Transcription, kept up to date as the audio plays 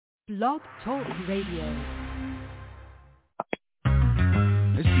Blog Talk Radio.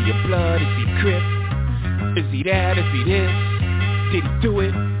 Is he a blood? Is he Crip? Is he that? Is he this? Did he do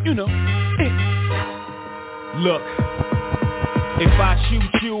it? You know. Look, if I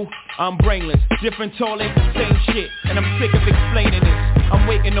shoot you, I'm brainless. Different toilet, same shit. And I'm sick of explaining this. I'm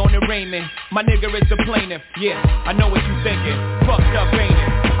waiting on the raiment. My nigga is the plaintiff. Yeah, I know what you thinking. Fucked up, ain't it?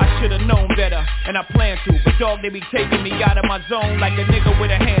 I should've known better, and I plan to. But dog, they be taking me out of my zone like a nigga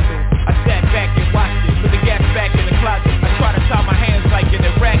with a handle. I sat back and watched it. Put the gas back in the closet. I try to tie my hands like an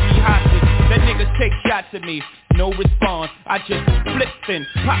Iraqi hostage. That niggas take shots at me. No response, I just flipped and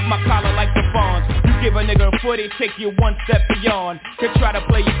pop my collar like the fawns. You give a nigga a foot, it take you one step beyond. Could try to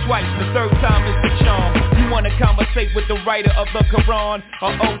play you twice, the third time is the charm. You wanna conversate with the writer of the Quran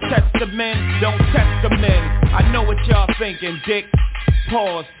or Old Testament, don't test the men. I know what y'all thinking, dick.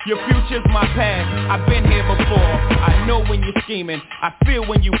 Pause, your future's my past. I've been here before. I know when you're scheming, I feel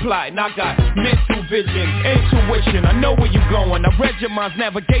when you plotting. I got mental vision, intuition. I know where you going. I read your mind's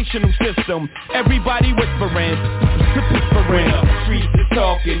navigational system. Everybody whispering, whispering. Streets is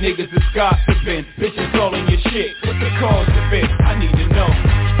talking, niggas is gossiping. Bitches all in your shit. What's the cause of it? I need to know.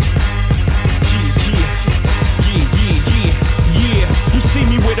 Yeah. You see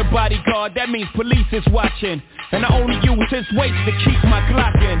me with a bodyguard, that means police is watching. And I only use his weight to keep my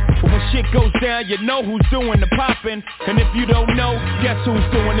Glock in. But when shit goes down, you know who's doing the popping. And if you don't know, guess who's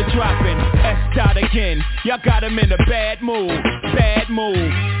doing the dropping? S. again, y'all got him in a bad mood. Bad mood,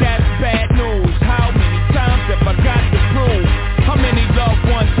 that's bad news. How many times have I got to prove? How many loved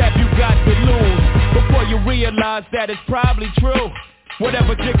ones have you got to lose before you realize that it's probably true?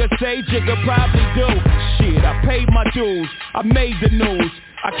 Whatever Jigga say, Jigga probably do. Shit, I paid my dues, I made the news.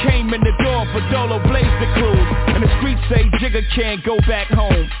 I came in the door for Dolo Blaze the Cruise. And the streets say Jigga can't go back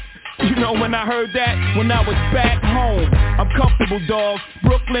home. You know when I heard that? When I was back home. I'm comfortable, dog.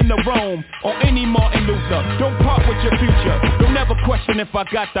 Brooklyn to Rome. Or any Martin Luther. Don't part with your future. Don't ever question if I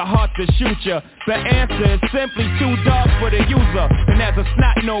got the heart to shoot ya. The answer is simply too dark for the user. And as a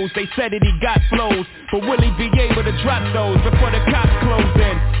snot nose, they said that he got flows. But will he be able to drop those before the cops close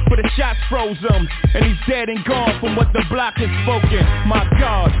in? But the shots froze him. And he's dead and gone from what the block has spoken. My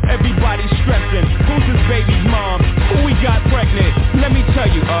God, everybody's stressing. Who's his baby's mom? Who he got pregnant? Let me tell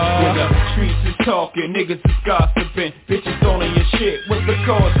you, when the streets is talking, niggas is gossiping. Bitches all in your shit, what's the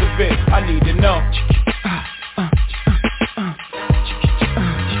cause of it? I need to know.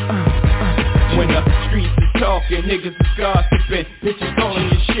 When the streets is talking, niggas is gossiping. Bitches all in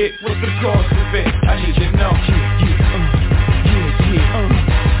your shit, what's the cause of it? I need to know.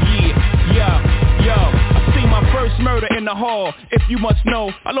 Yo, I seen my first murder in the hall. If you must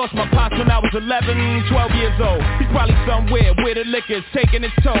know, I lost my pops when I was 11, 12 years old. He's probably somewhere where the liquor's taking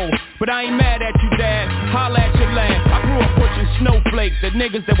its toll. But I ain't mad at you, Dad. Holla at your land. I grew up pushing snowflakes at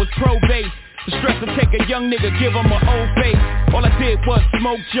niggas that was pro-base. The stress to take a young nigga, give him an old face. All I did was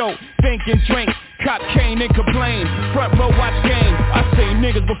smoke, joke, think and drink. Cop came and complained. Front row watch game. I seen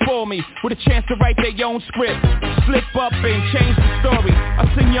niggas before me with a chance to write their own script. Slip up and change the story. I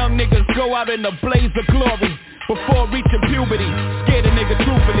seen young niggas go out in a blaze of glory before reaching puberty. Scared a nigga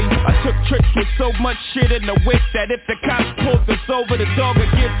truthfully. I took tricks with so much shit in the whip that if the cops pulled us over, the dog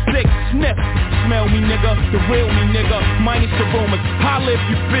would get sick. Sniff. Smell me, nigga. The real me, nigga. Minus the rumors. Holla if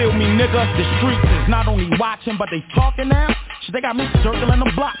you feel me, nigga. The streets is not only watching, but they talking now. Shit, they got me circling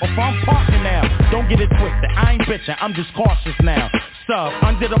the block before I'm parking now. Don't get it twisted. I ain't bitching. I'm just cautious now. Sub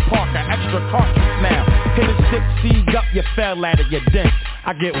under the Parker, extra cartridge now. Hit a stick, seed up, you fell at it, you dent.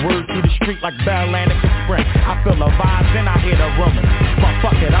 I get word through the street like Bell Atlantic Sprint. I feel the vibes and I hear the rumors. But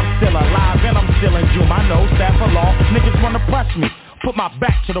fuck it, I'm still alive and I'm still in June. I know staff of law, niggas wanna press me. Put my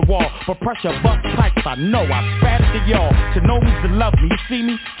back to the wall, but pressure bust pipes. I know I spat it to y'all. To know me's to love me. You see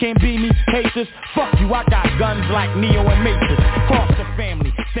me, can't be me, hate this. Fuck you, I got guns like Neo and Matrix. Cross the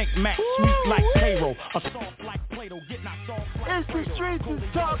family, think Max sweet like payroll. A soft like Plato, get knocked off like It's the Streets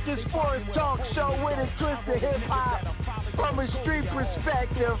is Talk, the sports talk show with a twist of hip-hop. From a street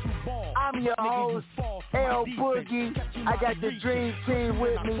perspective, I'm your host, L Boogie. I got the dream team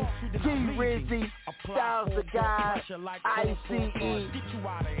with me. T Rizzy, Styles the Guy, ICE,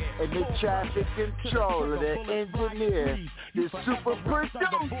 and the traffic controller, the engineer, the super producer,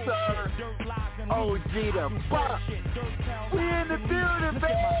 OG the Buck. We in the building,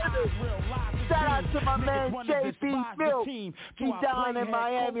 baby. Shout out to my man JB Milk. He's down in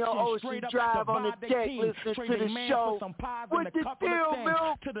Miami on Ocean Drive on the deck listening to the show. What the deal,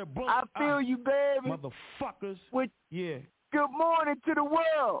 Milk? I feel you, baby. Motherfuckers. Good morning to the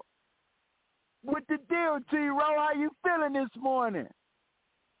world. What the deal, T-Ro? How you feeling this morning?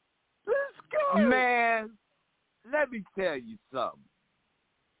 Let's go. Man, let me tell you something.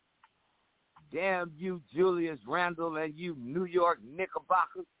 Damn you, Julius Randle, and you New York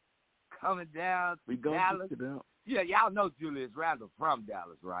Knickerbockers coming down to Dallas. Yeah, y'all know Julius Randle from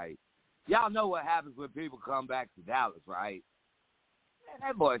Dallas, right? Y'all know what happens when people come back to Dallas, right? Man,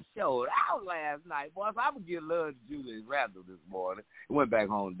 that boy showed out last night, boy. So I'm going to give love to Julius Randle this morning. He went back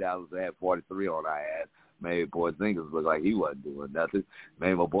home to Dallas and had 43 on our ass. Made Porzingis look like he wasn't doing nothing.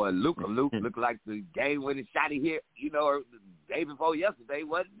 Made my boy Luka look like the game-winning shot he hit, or the day before yesterday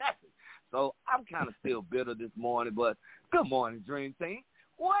wasn't nothing. So I'm kind of still bitter this morning, but good morning, Dream Team.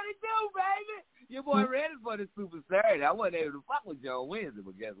 What it do, baby? Your boy ready for the Super Saturday. I wasn't able to fuck with you on Wednesday,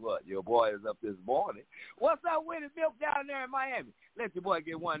 but guess what? Your boy is up this morning. What's up with it, Milk down there in Miami? Let your boy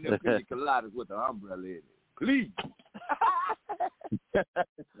get one of them pina coladas with the umbrella in it. Please.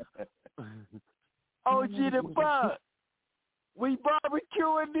 OG the Bug. We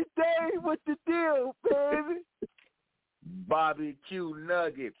barbecuing today. What's the deal, baby? Barbecue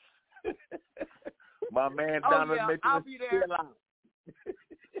nuggets. My man Donald Mitchell. I'll be there.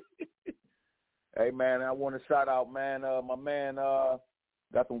 Hey man, I want to shout out, man. My man,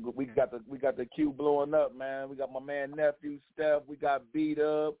 we got the Q blowing up, man. We got my man nephew Steph. We got Beat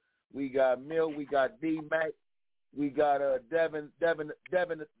Up. We got Mill. We got D Mac. We got Devin. What do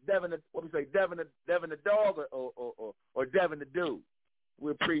you say? Devin the dog or Devin the dude.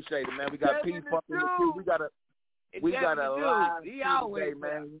 We appreciate it, man. We got P Funk in the Q. We got a live today,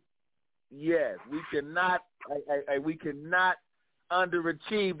 man. Yes, we cannot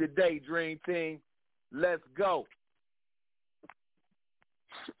underachieve today, Dream Team. Let's go.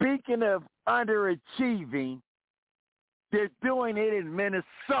 Speaking of underachieving, they're doing it in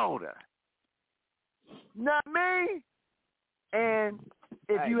Minnesota. Not me. And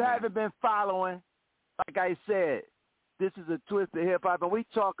if you haven't been following, like I said, this is a twist of hip hop, and we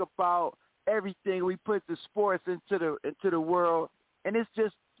talk about everything. We put the sports into the world, and it's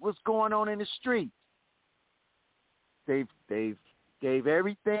just what's going on in the streets. They've gave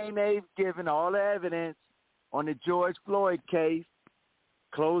everything they've given, all the evidence on the George Floyd case.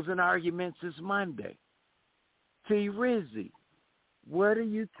 Closing arguments is Monday. T. Rizzy, what do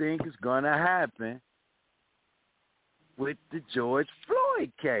you think is going to happen with the George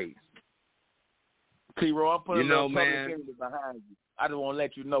Floyd case? T-Roy, I'm putting a little public enemy behind you. I just want to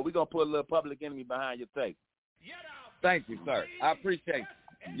let you know. We're going to put a little public enemy behind your take. Thank you, sir. I appreciate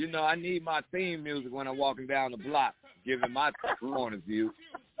it. I need my theme music when I'm walking down the block, giving my point of view.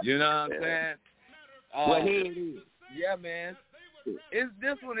 You know what I'm saying? Well, here it is. Yeah, man.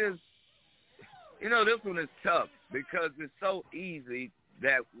 This one is tough because it's so easy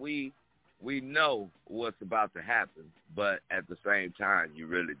that we know what's about to happen, but at the same time, you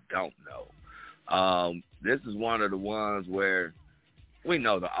really don't know. This is one of the ones where we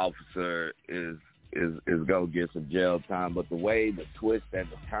know the officer is going to get some jail time, but the way the twists and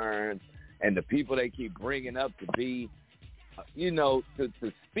the turns and the people they keep bringing up to be, to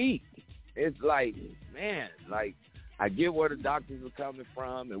speak, it's like, man, like, I get where the doctors are coming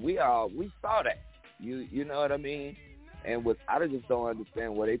from, and we saw that. You know what I mean? And I just don't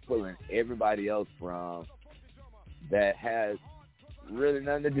understand where they pulling everybody else from that has really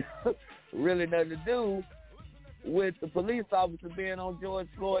nothing to do with the police officer being on George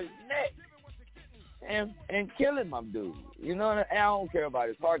Floyd's neck and killing my dude. You know what I mean? I don't care about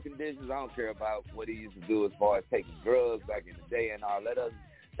his heart conditions. I don't care about what he used to do as far as taking drugs back in the day and all that.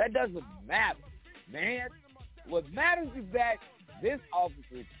 That doesn't matter, man. What matters is that this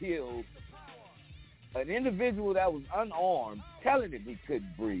officer killed an individual that was unarmed, telling him he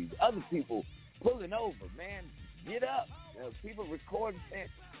couldn't breathe. Other people pulling over, man, get up. People recording it.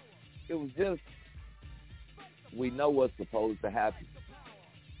 It was just, we know what's supposed to happen.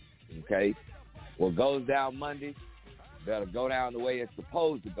 Okay? What goes down Monday better go down the way it's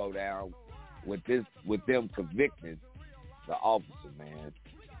supposed to go down with them convicting the officer, man.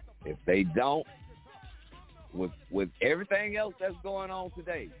 If they don't, with everything else that's going on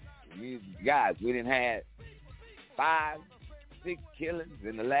today, guys, we done had 5, 6 killings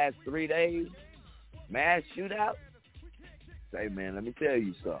in the last 3 days, mass shootout. Say, man, let me tell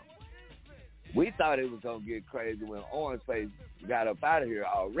you something. We thought it was going to get crazy when Orange Face got up out of here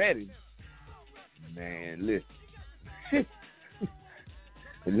already. Man, listen.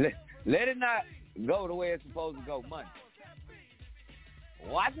 let it not go the way it's supposed to go Monday.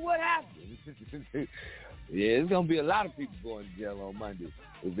 Watch what happens. Yeah, there's going to be a lot of people going to jail on Monday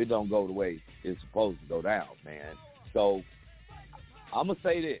if it don't go the way it's supposed to go down, man. So I'm going to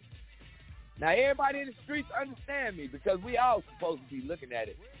say this. Now, everybody in the streets understand me because we all supposed to be looking at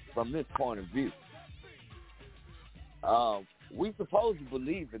it from this point of view. We supposed to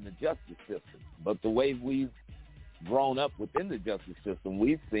believe in the justice system, but the way we've grown up within the justice system,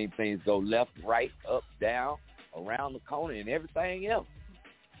 we've seen things go left, right, up, down, around the corner, and everything else.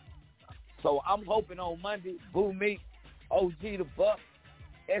 So I'm hoping on Monday, Boo Meat, OG the Buck,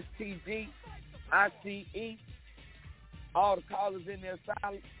 STG, ICE, all the callers in there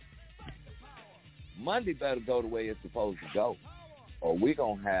silent. Monday better go the way it's supposed to go, or we're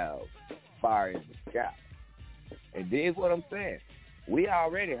going to have fire in the sky. And this is what I'm saying. We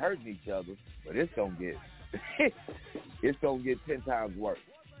already hurting each other, but it's going to get it's going to get 10 times worse,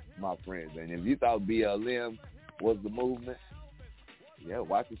 my friends. And if you thought BLM was the movement, yeah,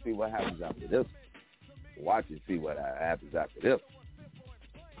 watch and see what happens after this. Watch and see what happens after this.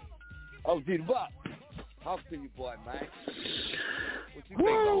 OG the Buck, talk to you, boy, man. What you think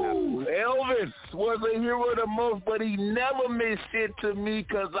gonna happen? Elvis was a hero the most, but he never missed shit to me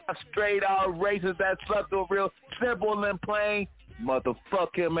because I straight out racist. That's something real simple and plain.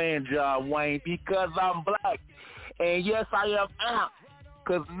 Motherfuck him and John Wayne because I'm black. And yes, I am out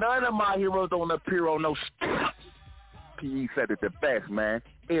because none of my heroes don't appear on no stamp. P.E. said it the best, man.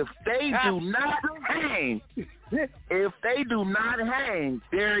 If they do not hang,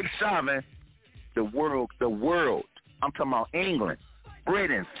 Derek Chauvin, the world, I'm talking about England,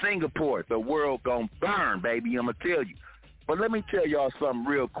 Britain, Singapore, the world gonna burn, baby, I'm gonna tell you. But let me tell y'all something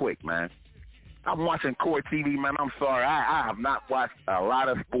real quick, man. I'm watching Court TV, man. I'm sorry, I have not watched a lot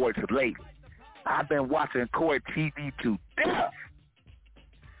of sports lately. I've been watching Court TV to death.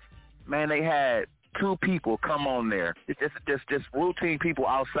 Man, they had 2 people come on there. It's just routine people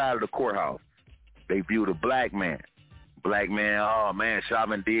outside of the courthouse. They viewed a black man. Black man, oh man,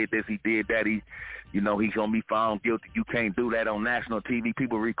 Chauvin did this, he did that. He's gonna be found guilty. You can't do that on national TV.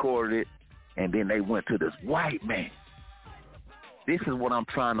 People recorded it, and then they went to this white man. This is what I'm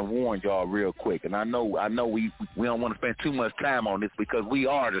trying to warn y'all real quick. And I know we don't want to spend too much time on this because we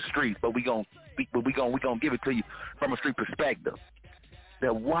are the streets, but we gonna give it to you from a street perspective.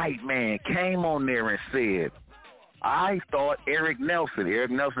 The white man came on there and said, I thought Eric Nelson is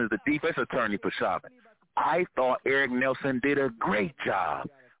the defense attorney for Chauvin. I thought Eric Nelson did a great job.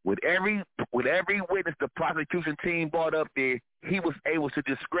 With every witness the prosecution team brought up there, he was able to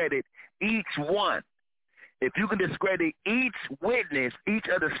discredit each one. If you can discredit each witness, each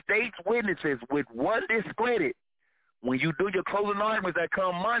of the state's witnesses with one discredit, when you do your closing arguments that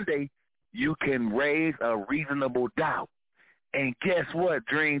come Monday, you can raise a reasonable doubt. And guess what,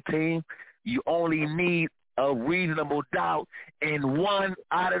 Dream Team? You only need a reasonable doubt in 1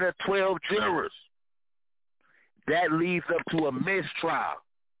 out of the 12 jurors. That leads up to a mistrial.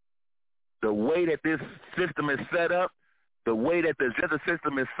 The way that this system is set up, the way that the justice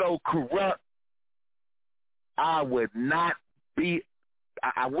system is so corrupt, I would not be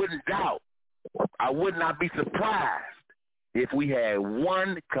surprised if we had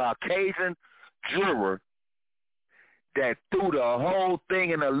one Caucasian juror that threw the whole thing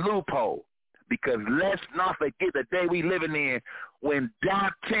in a loophole. Because let's not forget the day we living in when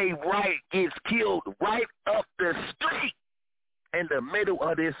Dante Wright gets killed right up the street in the middle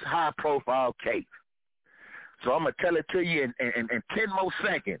of this high-profile case. So I'm going to tell it to you in 10 more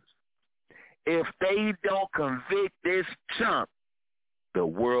seconds. If they don't convict this chump, the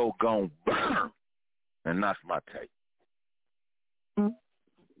world going to burn. And that's my take.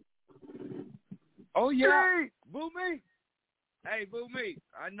 Oh, yeah. Boo me. Hey, Boo me.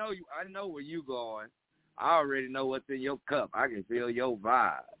 I know where you going. I already know what's in your cup. I can feel your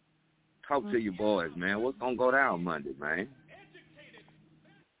vibe. Talk to your boys, man. What's going to go down Monday, man?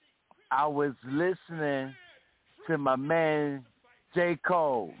 I was listening to my man J.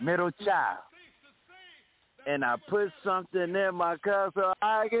 Cole, Middle Child. And I put something in my cup so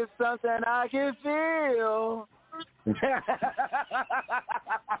I get something I can feel.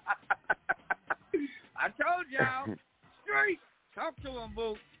 I told y'all. Straight. Talk to him,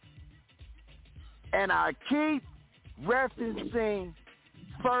 boo. And I keep referencing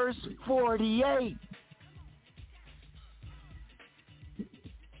verse 48.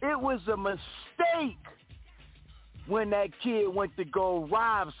 It was a mistake when that kid went to go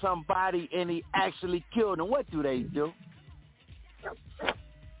rob somebody and he actually killed him. What do? They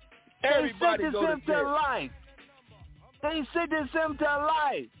sentenced him to life. They sentenced him to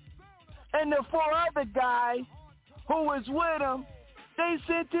life. And the 4 other guys who was with him, they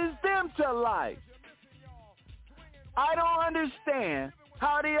sentenced them to life. I don't understand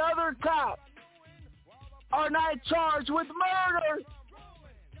how the other cops are not charged with murder.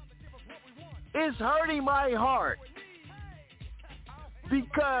 It's hurting my heart.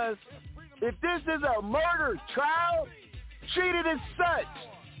 Because if this is a murder trial, treat it as such.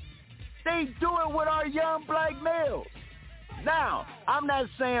 They do it with our young black males. Now, I'm not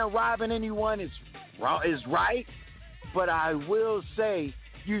saying robbing anyone is right. But I will say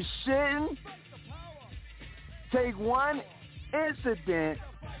you shouldn't take one incident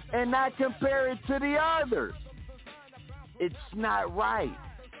and not compare it to the others. It's not right.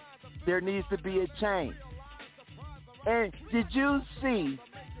 There needs to be a change. And did you see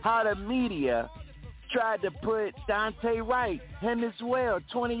how the media tried to put Dante Wright, him as well,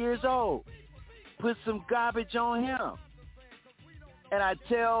 20 years old, put some garbage on him? And I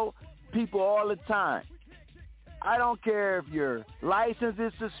tell people all the time, I don't care if your license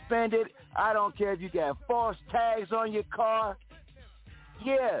is suspended. I don't care if you got false tags on your car.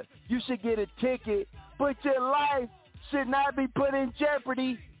 Yeah, you should get a ticket, but your life should not be put in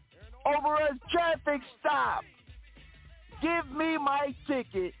jeopardy over a traffic stop. Give me my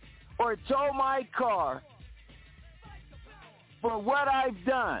ticket or tow my car for what I've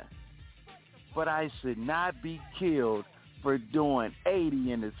done. But I should not be killed for doing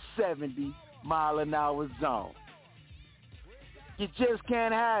 80 in a 70-mile-an-hour zone. You just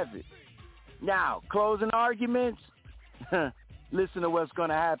can't have it. Now, closing arguments, listen to what's going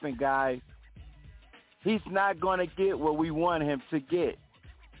to happen, guys. He's not going to get what we want him to get.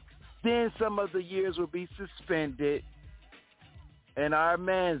 Then some of the years will be suspended, and our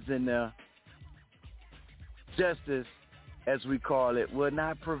man's in the justice, as we call it, will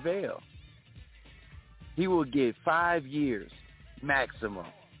not prevail. He will get 5 years maximum.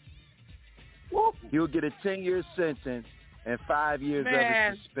 He'll get a 10-year sentence and 5 years of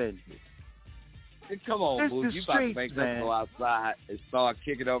it suspended. Come on, Boo. You about to make us go outside and start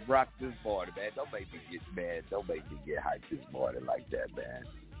kicking up rock this morning, man. Don't make me get mad. Don't make me get hyped this morning like that, man.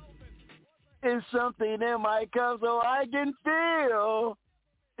 It's something in my cup so I can feel.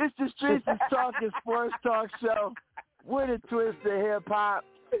 It's the Streets is Talking Sports Talk Show with a twist of hip-hop.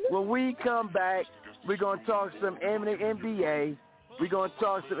 When we come back, we're going to talk some NBA. We're going to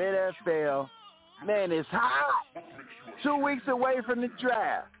talk some NFL. Man, it's hot. 2 weeks away from the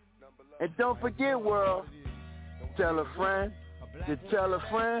draft. And don't forget, world, tell a friend, to tell a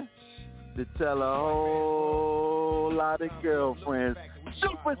friend, to tell a whole lot of girlfriends.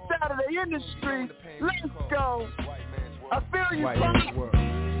 Super Saturday in the street. Let's go. I feel you, Pop.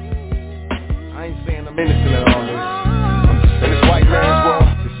 I ain't saying I'm innocent at all this. In this white man's world,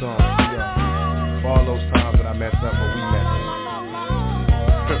 this song, for all those times that I messed up or we messed up.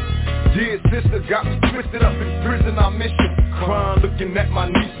 Dear sister, got me twisted up in prison, I miss you. Crying, looking at my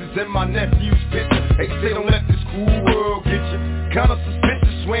nieces and my nephew's picture. They say don't let this cool world get you. Kinda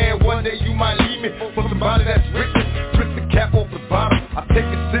suspicious, swearing one day you might leave me for somebody that's richer. Twist the cap off the bottom, I take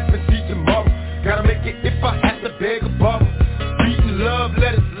a sip and see tomorrow. Gotta make it if I have to beg a bottle. Reading love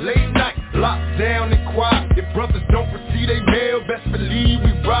letters late night, locked down and quiet. If brothers don't receive they mail, best believe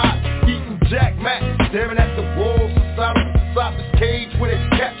we ride. Eating Jack Mac, staring at the walls inside this cage where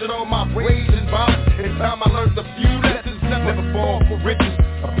they captured all my rage and violence. In time I learned a few lessons, never fall for riches.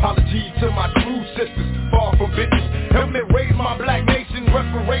 Apologies to my true sisters, far from bitches. Help me raise my black nation,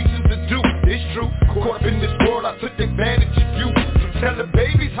 reparations to do. It's true, caught up in this world, I took advantage of you. So tell the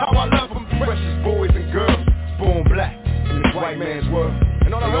babies how I love them, precious boys and girls, born black in this white man's world.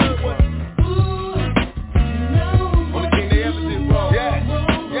 And all I heard was, only thing they ever did wrong,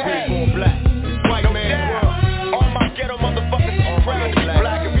 yeah, born black, this white man's world. All my ghetto motherfuckers are proud to be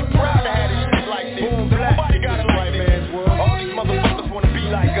black, and we proud to have these shit like this. Nobody got it like this. All these motherfuckers wanna be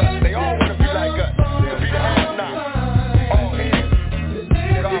like us, they all wanna be like us. To be the have-not. All here.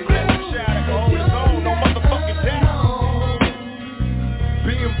 God bless the shadow, can hold his own, no motherfucking doubt.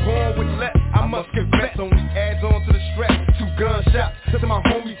 Being born with less, I must confess, only adds on to the stress. 2 gunshots to my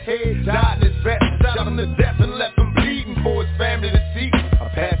homie's head, died in his vest. Shot him to death and left him bleeding for his family to see. I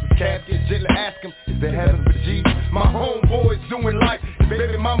passed his casket, gently ask him, is there heaven for G? My homeboy's doing life, his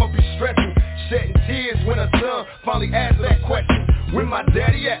baby mama be stressing, shedding tears when her son finally asked that question. Where my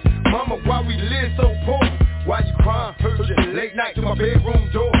daddy at? Mama, why we live so poor? Why you crying? Heard you late night to my bedroom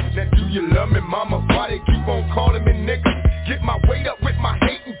door. Now do you love me, mama? Why they keep on calling me nigga? Get my weight up with my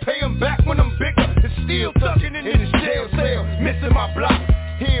hate and pay them back when I'm bigger. And still tucking in this jail cell, missing my block.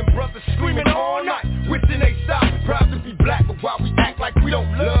 Hearing brothers screaming all night, wishing they stop. Proud to be black, but why we act like we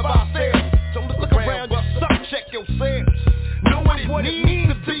don't love ourselves? So look around, but suck, check yourself. Know what it means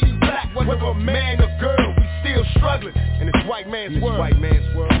to be black, whether a man or girl. We still struggling in this white man's world. We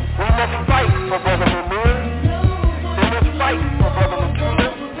must fight for brotherhood, man. We must fight for brotherhood.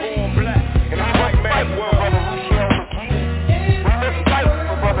 Born black in this white man's world. We must fight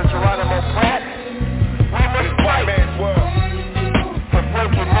for brother Geronimo Pratt. We must fight man's world for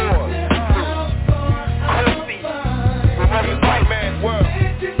Frankie Moore. Christie. We must fight man's world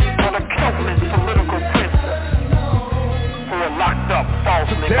for the countless political prisoners who are locked up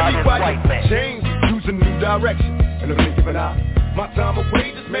falsely by this white man. Change, use a new direction. And if they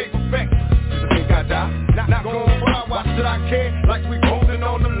Should I care? Like we holding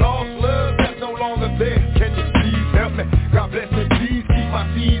on to lost love that's no longer there. Can you please help me? God bless me, please keep my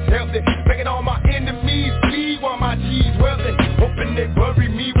seeds healthy. Making all my enemies bleed while my G's wealthy. Hoping they bury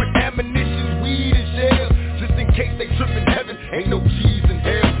me with ammunition, weed and shells. Just in case they trip in heaven, ain't no G's in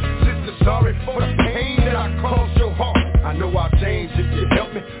hell. Sister, sorry for the pain that I caused your heart. I know I'll change if you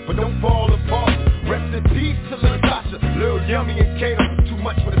help me, but don't fall apart. Rest in peace to Lil Tasha, Lil Yummy and Kato. Too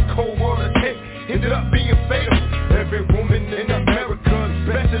much for this cold war attempt, ended up being fatal. Every woman in America,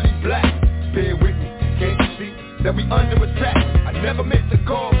 especially black, bear with me, can't you see that we under attack? I never meant to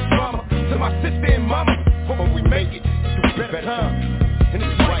cause drama to my sister and mama, but we make it through better times in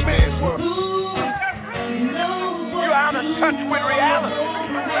this white man's world. You're out of touch with reality.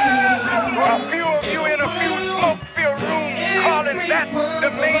 A few of you in a few smoke-filled rooms calling that the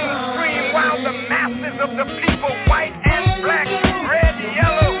mainstream, while the masses of the people, white and black, red,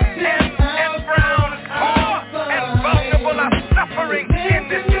 yellow, and brown, poor and vulnerable, are suffering in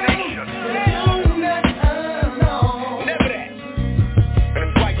this nation. Never that. In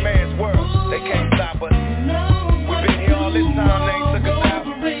this white man's world, they can't stop us. We've been here all this time, they ain't took us out.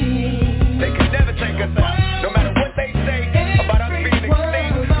 They can never take us out. No matter what they say about us being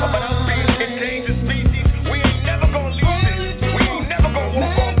extinct, about us being endangered species, we ain't never gonna leave this. We ain't never gonna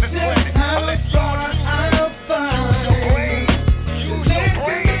walk off this planet unless y'all just use your brain. Use your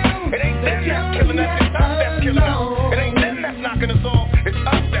brain. It ain't them that's killing us, it's us that's killing us. It ain't them that's knocking us off, it's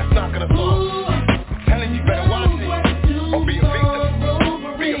us that's knocking us off. I'm telling you, better watch it or be a victim.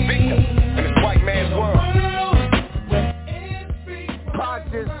 Be a victim in this white man's world. Pac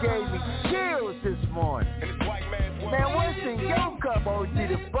just gave me chills this morning. Man, what's in your cup, OG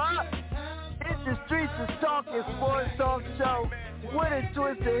the Buck? It's the Streets is Talking Sports Talk Show with a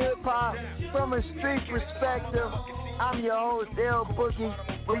twist of hip-hop from a street perspective. I'm your host, L Boogie.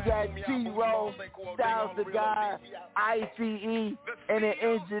 We got T-Roll, Styles the Guy, ICE, and an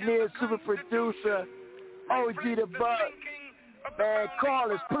engineer, super producer, OG the Buck. Man,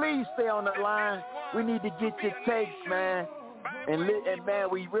 call us. Please stay on the line. We need to get your takes, man. And man,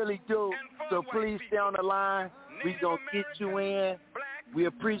 we really do. So please stay on the line. We gonna get you in. We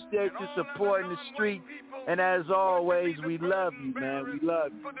appreciate you supporting the street. And as always, we love you, man. We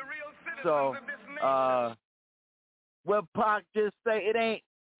love you. So, what Pac just say, it ain't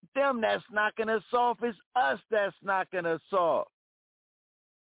them that's knocking us off. It's us that's knocking us off.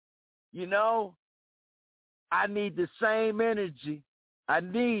 You know, I need the same energy. I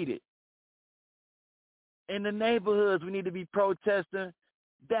need it. In the neighborhoods, we need to be protesting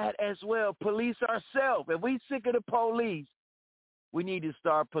that as well. Police ourselves. If we sick of the police, we need to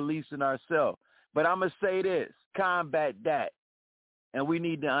start policing ourselves. But I'm going to say this, combat that. And we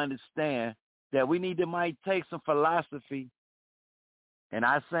need to understand that we need to might take some philosophy, and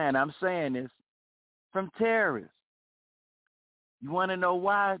I'm saying this, from terrorists. You want to know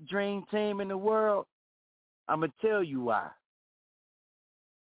why dream team in the world? I'm going to tell you why.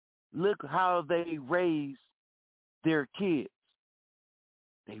 Look how they raise their kids.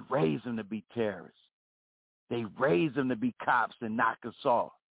 They raise them to be terrorists. They raise them to be cops and knock us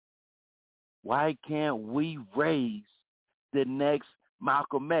off. Why can't we raise the next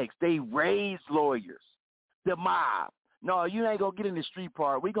Malcolm X? They raise lawyers, the mob. No, you ain't going to get in the street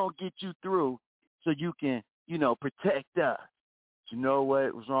part. We're going to get you through so you can, protect us. You know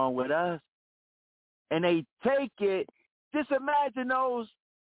what was wrong with us? And they take it. Just imagine those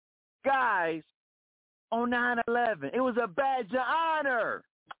guys on 9/11. It was a badge of honor.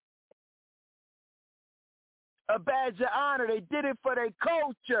 A badge of honor. They did it for their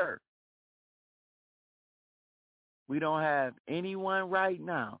culture. We don't have anyone right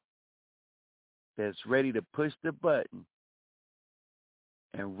now that's ready to push the button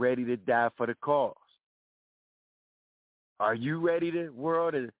and ready to die for the cause. Are you ready, to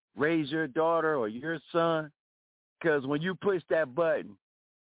world, to raise your daughter or your son? Because when you push that button,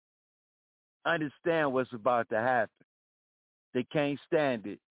 understand what's about to happen. They can't stand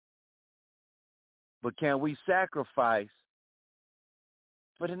it. But can we sacrifice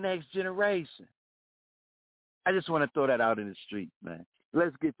for the next generation? I just want to throw that out in the street, man.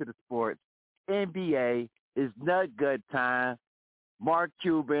 Let's get to the sports. NBA is nut gut time. Mark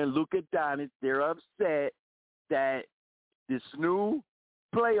Cuban, Luka Doncic, they're upset that this new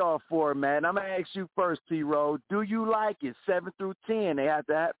playoff format. I'm gonna ask you first, T-Roll. Do you like it? 7 through 10, they have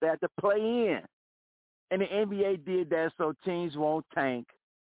to play in, and the NBA did that so teams won't tank,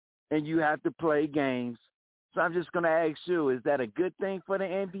 and you have to play games. So I'm just gonna ask you: is that a good thing for the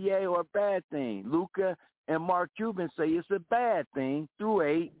NBA or a bad thing? Luka and Mark Cuban say it's a bad thing. Through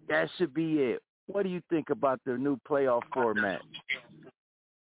 8, that should be it. What do you think about the new playoff format?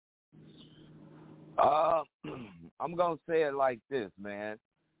 I'm going to say it like this, man.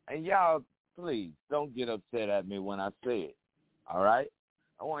 And y'all, please, don't get upset at me when I say it, all right?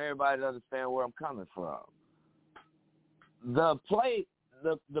 I want everybody to understand where I'm coming from. The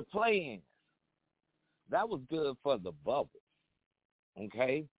play-in, that was good for the bubble,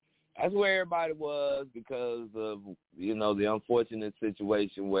 okay? That's where everybody was because of, the unfortunate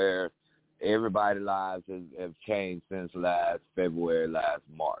situation where everybody's lives have changed since last February, last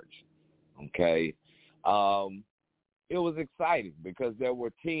March, okay? It was exciting because there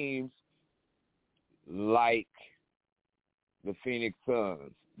were teams like the Phoenix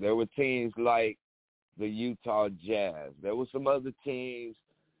Suns. There were teams like the Utah Jazz. There were some other teams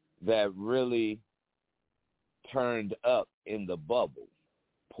that really turned up in the bubble.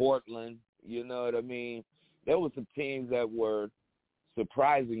 Portland, you know what I mean? There were some teams that were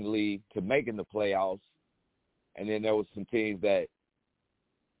surprisingly to making the playoffs, and then there were some teams that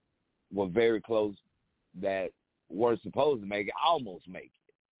were very close that weren't supposed to make it, almost make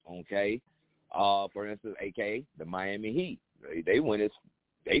it, okay? For instance, a.k.a. the Miami Heat. They went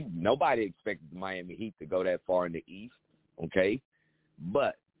nobody expected the Miami Heat to go that far in the East, okay?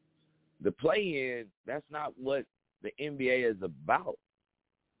 But the play-in, that's not what the NBA is about.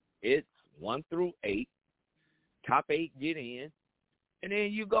 It's 1 through 8, top 8 get in, and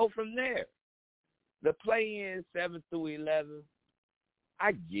then you go from there. The play-in 7 through 11,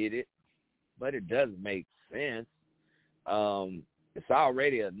 I get it, but it doesn't make sense. It's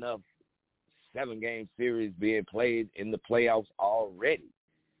already enough 7-game series being played in the playoffs already.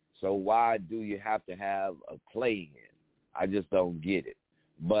 So why do you have to have a play-in? I just don't get it.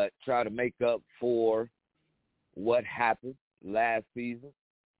 But try to make up for what happened last season.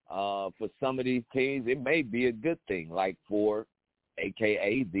 For some of these teams, it may be a good thing, like for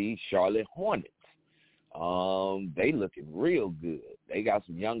a.k.a. the Charlotte Hornets. They looking real good. They got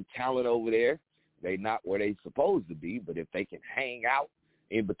some young talent over there. They not where they supposed to be, but if they can hang out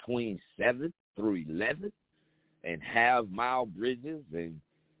in between 7 through 11 and have Miles Bridges and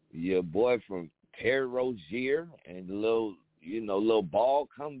your boy from Terry Rozier and little Ball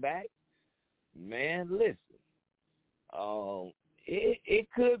come back, man, listen. It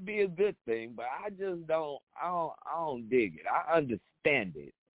could be a good thing, but I just don't dig it. I understand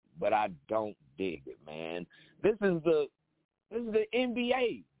it, but I don't dig it, man. This is the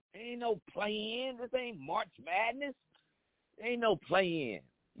NBA. Ain't no play-in. This ain't March Madness. Ain't no play-in.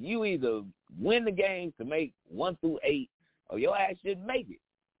 You either win the games to make 1 through 8, or your ass shouldn't make it.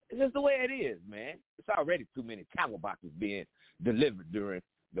 It's just the way it is, man. It's already too many tackle boxes being delivered during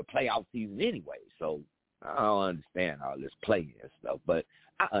the playoff season anyway. So I don't understand all this play-in stuff, but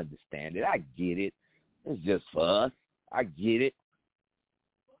I understand it. I get it. It's just for us. I get it.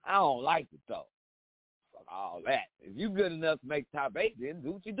 I don't like it, though. All that. If you're good enough to make top 8, then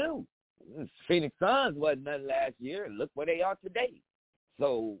do what you do. Phoenix Suns wasn't nothing last year, and look where they are today.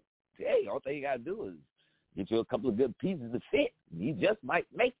 So, hey, all thing you got to do is get you a couple of good pieces to fit. You just might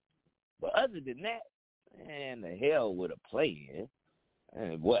make it. But other than that, man, the hell with a play-in.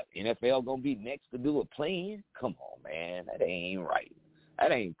 And what, NFL going to be next to do a play-in? Come on, man. That ain't right.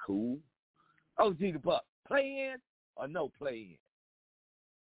 That ain't cool. OG the Buck, play-in or no play-in?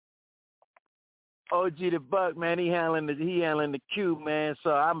 OG the Buck, man, he handling the Q, man.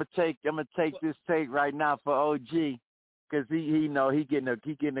 So I'm gonna take this take right now for OG, because he getting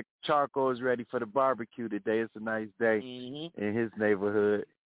the charcoals ready for the barbecue today. It's a nice day in his neighborhood.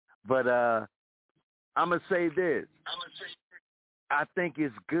 But I'm gonna say this. I think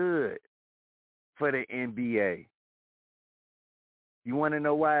it's good for the NBA. You want to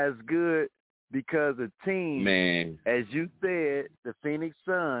know why it's good? Because a team, man, as you said, the Phoenix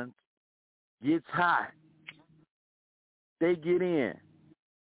Suns, gets hot. They get in.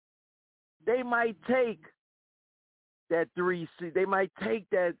 They might take that 3 seed. They might take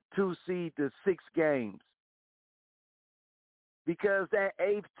that 2 seed to 6 games, because that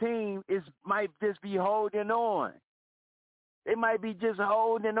 8th team might just be holding on. They might be just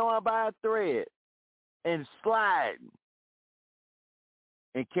holding on by a thread and sliding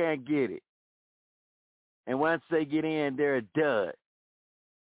and can't get it. And once they get in, they're a dud.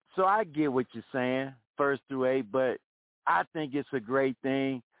 So I get what you're saying, 1st through 8, but I think it's a great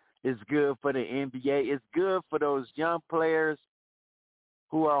thing. It's good for the NBA. It's good for those young players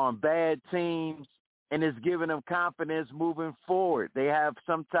who are on bad teams, and it's giving them confidence moving forward. They have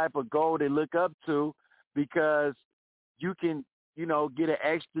some type of goal they look up to, because you can, get an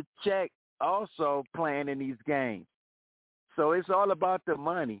extra check also playing in these games. So it's all about the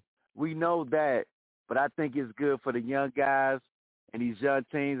money. We know that, but I think it's good for the young guys and these young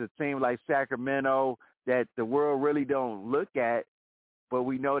teams, a team like Sacramento that the world really don't look at, but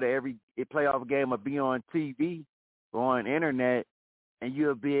we know that every playoff game will be on TV. or on internet, and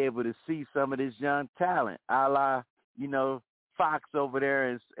you'll be able to see some of this young talent, a la, Fox over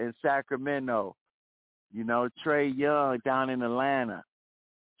there in Sacramento, Trae Young down in Atlanta,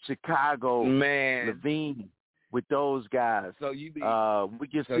 Chicago, Levine, with those guys. So we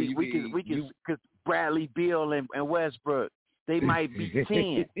can because Bradley Beal and Westbrook, they might be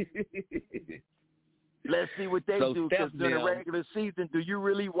 10. Let's see what they do, because during the regular season, do you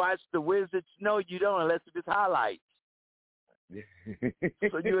really watch the Wizards? No, you don't, unless it's highlights.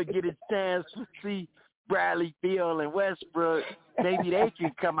 So you'll get a chance to see Bradley Beal and Westbrook. Maybe they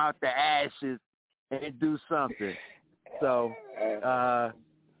can come out the ashes and do something. So,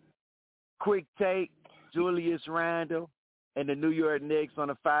 quick take, Julius Randle and the New York Knicks on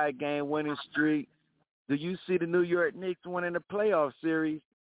a 5-game winning streak. Do you see the New York Knicks winning the playoff series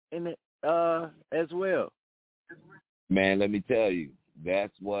as well? Man, let me tell you,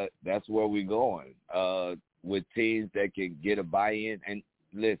 that's where we're going. With teams that can get a buy-in. And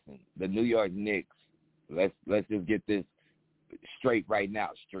listen, the New York Knicks, let's just get this straight right now,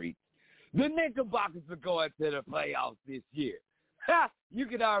 Street. The Knickerbockers are going to the playoffs this year. Ha! You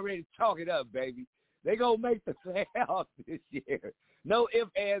can already chalk it up, baby. They're going to make the playoffs this year. No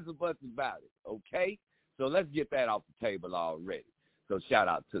ifs, ands, or buts about it, okay? So let's get that off the table already. So shout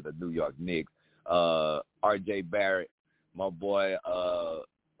out to the New York Knicks. R.J. Barrett, my boy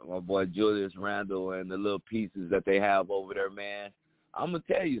Julius Randle, and the little pieces that they have over there, man. I'm going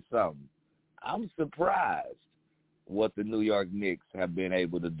to tell you something. I'm surprised what the New York Knicks have been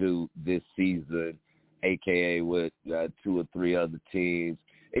able to do this season, a.k.a. with 2 or 3 other teams,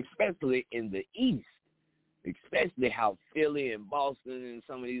 especially in the East, especially how Philly and Boston and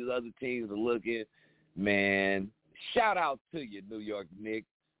some of these other teams are looking. Man, shout out to you, New York Knicks.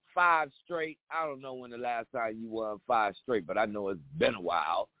 5 straight. I don't know when the last time you won 5 straight, but I know it's been a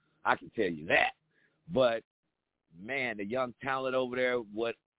while. I can tell you that. But, man, the young talent over there,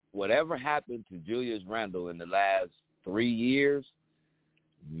 whatever happened to Julius Randle in the last 3 years,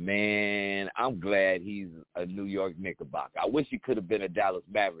 man, I'm glad he's a New York Knickerbocker. I wish he could have been a Dallas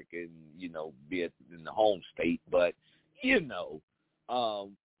Maverick and, be in the home state. But,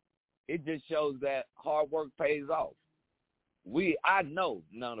 it just shows that hard work pays off. I know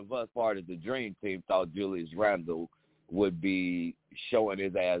none of us part of the Dream Team thought Julius Randle would be showing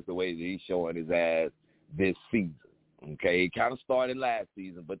his ass the way that he's showing his ass this season. Okay, he kind of started last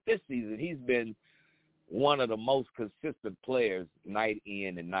season, but this season he's been one of the most consistent players night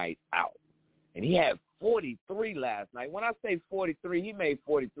in and night out. And he had 43 last night. When I say 43, he made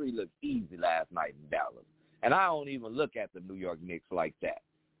 43 look easy last night in Dallas. And I don't even look at the New York Knicks like that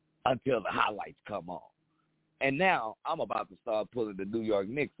until the highlights come on. And now I'm about to start pulling the New York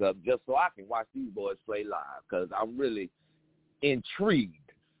Knicks up just so I can watch these boys play live, because I'm really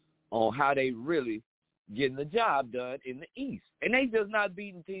intrigued on how they really getting the job done in the East. And they just not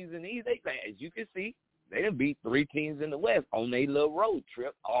beating teams in the East. As you can see, they done beat 3 teams in the West on their little road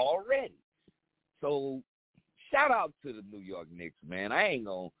trip already. So shout out to the New York Knicks, man. I ain't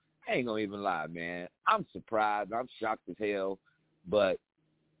gonna even lie, man. I'm surprised. I'm shocked as hell, but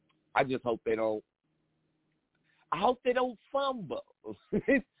I just hope they don't. I hope they don't fumble.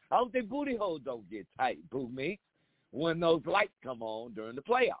 I hope their booty holes don't get tight, boo me, when those lights come on during the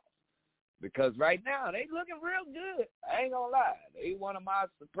playoffs. Because right now, they looking real good. I ain't going to lie. They one of my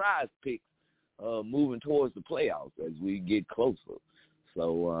surprise picks moving towards the playoffs as we get closer.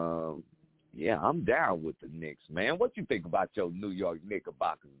 So, yeah, I'm down with the Knicks, man. What you think about your New York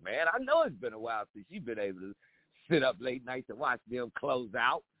Knickerbockers, man? I know it's been a while since you've been able to sit up late nights and watch them close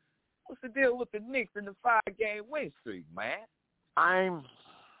out. What's the deal with the Knicks in the 5-game win streak, man? I'm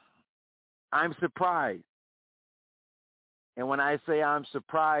surprised. And when I say I'm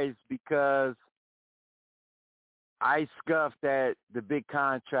surprised, because I scuffed at the big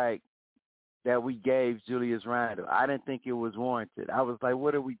contract that we gave Julius Randle. I didn't think it was warranted. I was like,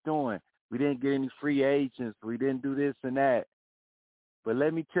 what are we doing? We didn't get any free agents. We didn't do this and that. But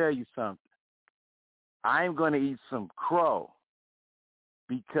let me tell you something. I'm going to eat some crow,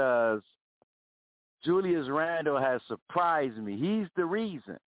 because Julius Randle has surprised me. He's the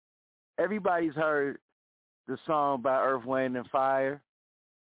reason. Everybody's heard the song by Earth, Wind, and Fire.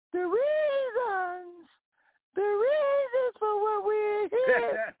 The reasons for what we're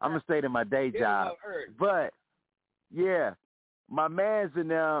here. I'm going to stay to my day job. But, yeah, my mans in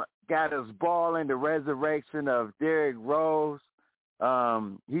there got us balling, the resurrection of Derrick Rose.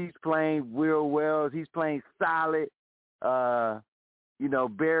 He's playing real well. He's playing solid.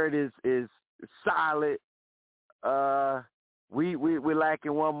 Barrett is solid. We're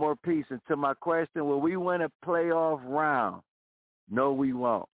lacking one more piece. And to my question, will we win a playoff round? No, we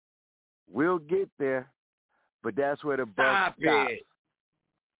won't. We'll get there, but that's where the buck Stop stops. it.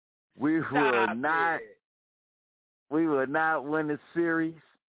 We Stop will not win the series,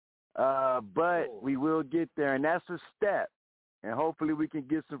 but we will get there, and that's a step. And hopefully we can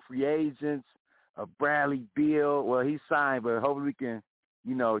get some free agents. Bradley Beal, well, he signed, but hopefully we can,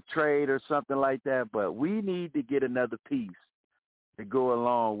 trade or something like that. But we need to get another piece to go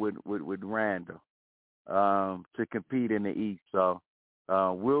along with Randall to compete in the East. So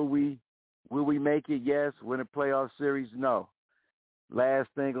will we make it? Yes. Win a playoff series? No. Last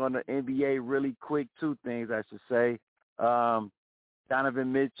thing on the NBA, really quick, two things I should say.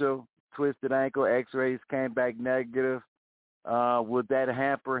 Donovan Mitchell, twisted ankle, x-rays came back negative. Will that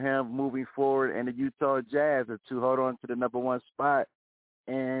hamper him moving forward in the Utah Jazz to hold on to the number one spot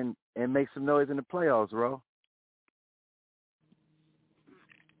and make some noise in the playoffs, Ro?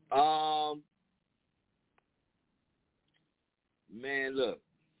 Man, look.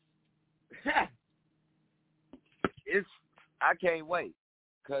 I can't wait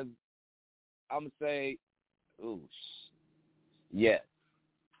because I'm going to say, yes.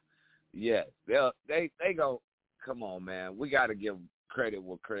 Yes. They go, come on, man. We got to give credit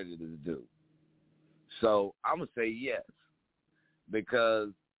what credit is due. So I'm going to say yes because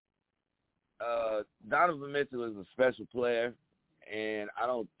Donovan Mitchell is a special player, and I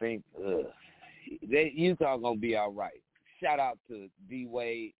don't think Utah going to be all right. Shout out to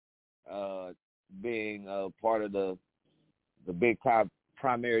D-Wade being part of the big-time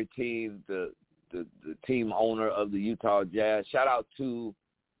primary team, the team owner of the Utah Jazz. Shout out to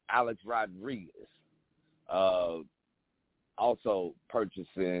Alex Rodriguez, also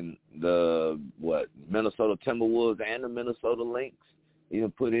purchasing the Minnesota Timberwolves and the Minnesota Lynx. He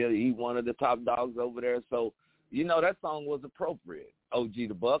one of the top dogs over there. So, that song was appropriate. OG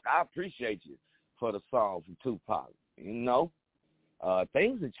the Buck, I appreciate you for the song from Tupac.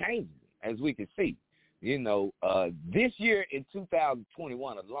 Things are changing, as we can see. This year in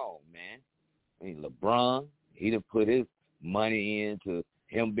 2021 alone, man, LeBron, he done put his money into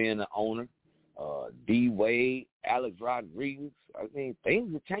him being the owner. D-Wade, Alex Rodriguez.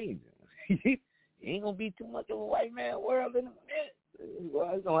 Things are changing. He ain't going to be too much of a white man world in a minute.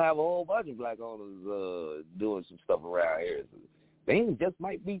 Well, he's going to have a whole bunch of black owners doing some stuff around here. So things just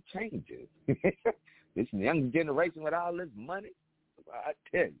might be changing. This young generation with all this money, I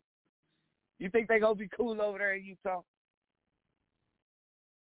tell you. You think they going to be cool over there in Utah?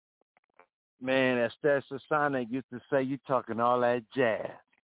 Man, as Stetsasonic used to say, you talking all that jazz.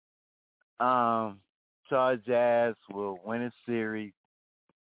 Utah Jazz will win a series.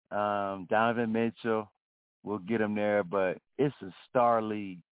 Donovan Mitchell will get them there, but it's a star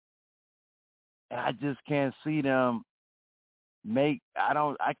league. And I just can't see them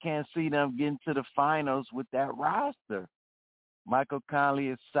I can't see them getting to the finals with that roster. Michael Conley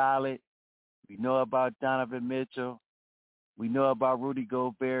is solid. We know about Donovan Mitchell. We know about Rudy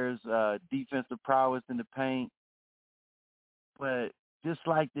Gobert's defensive prowess in the paint. But just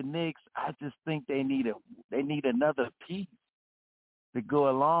like the Knicks, I just think they need another piece to go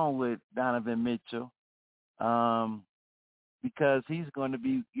along with Donovan Mitchell, because he's going to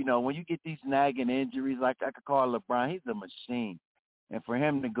be, when you get these nagging injuries, like I could call LeBron, he's a machine. And for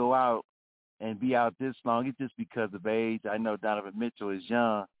him to go out and be out this long, it's just because of age. I know Donovan Mitchell is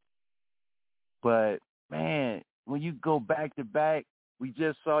young. But, man, when you go back-to-back, we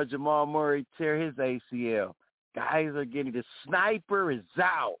just saw Jamal Murray tear his ACL. Guys are getting – the sniper is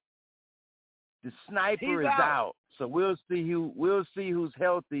out. The sniper is out. So we'll see who's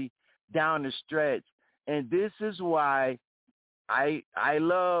healthy down the stretch. And this is why I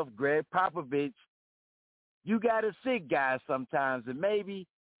love Greg Popovich. You got to sit guys sometimes, and maybe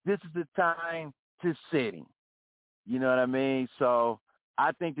this is the time to sit him. You know what I mean? So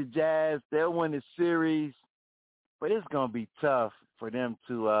I think the Jazz, they'll win the series, but it's going to be tough for them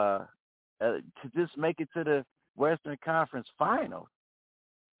to just make it to the Western Conference Finals.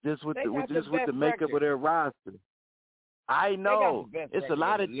 Just with the makeup of their roster. I know. It's a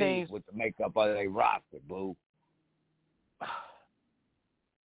lot of teams with the makeup of their roster, boo.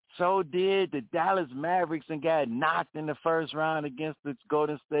 So did the Dallas Mavericks and got knocked in the first round against the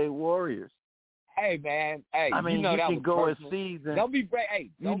Golden State Warriors. Hey, man. Hey, I mean, that can was go personal. a season. Don't be break. Hey,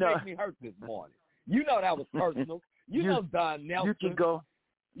 don't make me hurt this morning. You know that was personal. You know Don Nelson. You can go.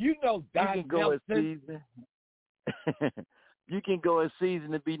 You know Don You can go Nelson. a season. You can go a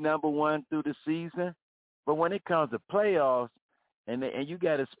season to be number one through the season, but when it comes to playoffs, and you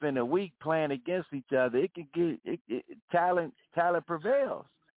got to spend a week playing against each other, it can get talent prevails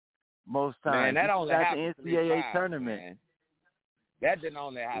most times. Man, that only happens the NCAA tournament. Man. That didn't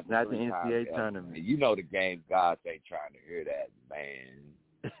only happen. It's not the NCAA NCAA tournament. You know the game gods ain't trying to hear that, man.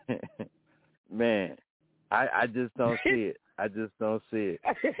 Man, I just don't see it. I just don't see it.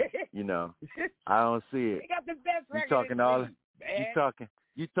 You know, I don't see it. He got the best record.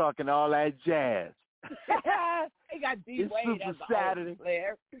 You talking all that jazz. He got D-Wade as Super Saturday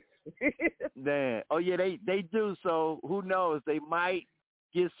player. Man, oh yeah, they do. So who knows? They might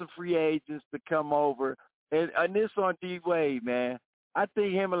get some free agents to come over. And this on D-Wade, man. I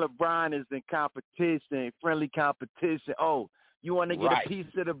think him and LeBron is in competition, friendly competition. Oh, you want to get a piece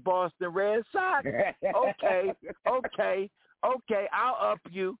of the Boston Red Sox? Okay, I'll up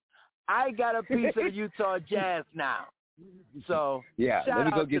you. I got a piece of the Utah Jazz now. So yeah, let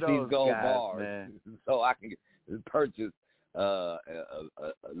me go get these gold guys, bars, man. So I can purchase a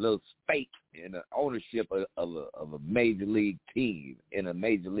little stake in the ownership of a major league team in a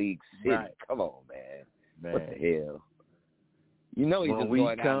major league city. Right. Come on, man. What the hell? You know he's just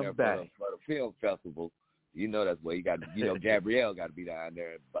going down there for the film festival. You know that's where he got. You know Gabrielle got to be down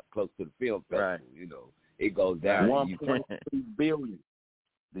there, close to the film festival. Right. You know it goes down. 1.3 billion.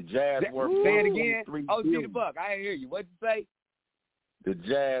 The Jazz worth. Say it again. Oh, see the buck. I didn't hear you. What'd you say? The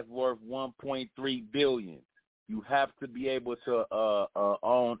Jazz worth $1.3 billion. You have to be able to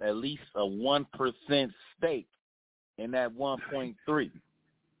own at least a 1% stake in that 1.3.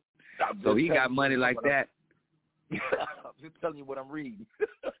 So he got money like that. I'm just telling you what I'm reading.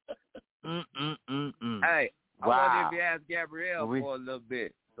 Hey, I wonder if you ask Gabrielle for a little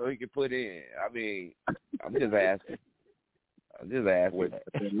bit so he can put in. I mean, I'm just asking.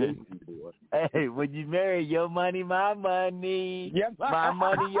 Hey, when you marry, your money, my money. Yep. My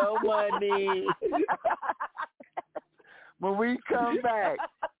money, your money. When we come back,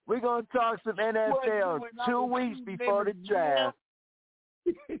 we're going to talk some NFL 2 weeks before the draft.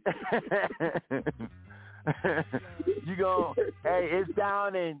 It's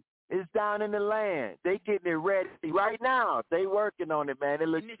down in the land. They getting it ready right now. They working on it, man. It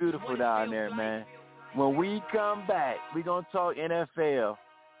looks beautiful down there, man. When we come back, we're going to talk NFL.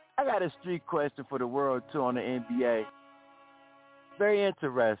 I got a street question for the world, too, on the NBA. Very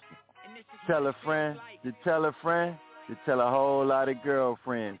interesting. Tell a friend to tell a friend to tell a whole lot of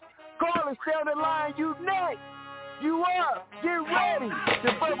girlfriends. Call and stay on the line. You next. You up. Get ready.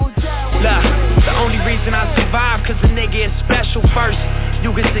 The Bubble Jam. Look, the only reason I survive cause the nigga is special first. You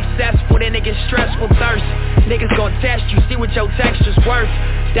get successful, then it gets stressful thirst. Niggas gon' test you, see what your texture's worth.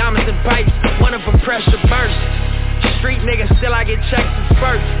 Diamonds and pipes, one of them pressure burst. Street niggas, still I get checks and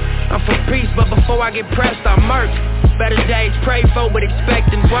spurts. I'm for peace, but before I get pressed, I murk. Better days pray for, but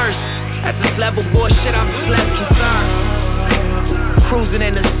expecting worse. At this level, bullshit, I'm just less concerned. Cruising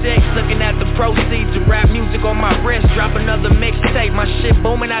in the six, looking at the proceeds of rap music on my wrist. Drop another mixtape, my shit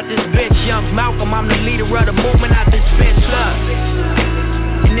booming out this bitch. Young Malcolm, I'm the leader of the movement out this bitch. Look,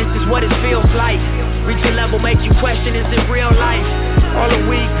 and this is what it feels like. Reach a level, make you question, is it real life? All the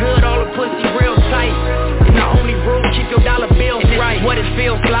weed good, all the pussy real tight. And the only rule, keep your dollar bills right. This is what it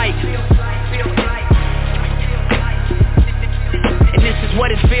feels like. And this is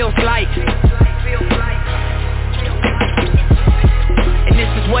what it feels like. And this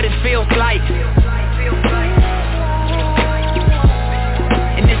is what it feels like.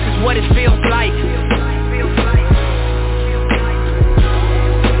 And this is what it feels like.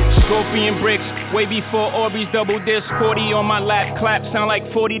 Scorpion bricks, way before Orbeez double disc. 40 on my lap, clap, sound like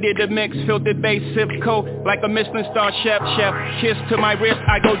 40 did the mix. Filtered bass, sip coat, like a Michelin star chef. Kiss to my wrist,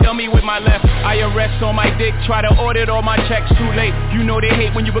 I go dummy with my left. IRS on my dick, try to audit all my checks. Too late, you know they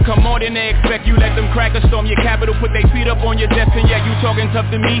hate when you become more than they expect. You let them crack or storm your capital, put their feet up on your desk. And yet you talking tough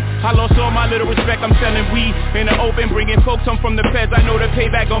to me, I lost all my little respect. I'm selling weed in the open, bringing folks home from the feds. I know the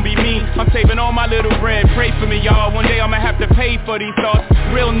payback gon' be mean. I'm saving all my little bread, pray for me y'all. One day I'ma have to pay for these thoughts.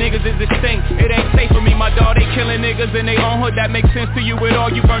 Real niggas is extinct, it ain't safe for me, my dog. They killing niggas in their own hood, that makes sense to you at all.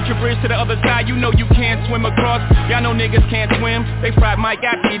 You burnt your bridge to the other side, you know you can't swim across. Y'all know niggas can't swim, they fried Mike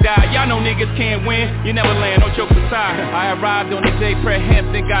after he died. Y'all know niggas can't win, you never land, no jokes aside. I arrived on the day Fred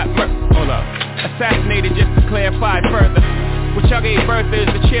Hampton got assassinated, just to clarify further. What y'all gave birth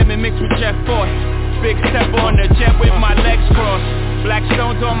is the chairman mixed with Jeff Ford. Big step on the jet with my legs crossed. Black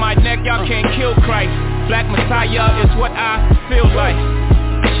stones on my neck, y'all can't kill Christ. Black Messiah is what I feel like.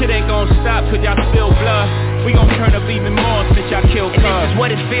 Shit ain't gon' stop cause y'all spill blood. We gon' turn up even more since y'all killed Cuz. And this is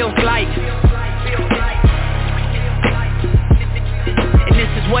what it feels like. And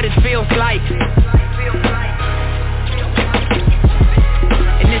this is what it feels like.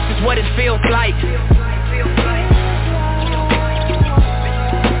 And this is what it feels like.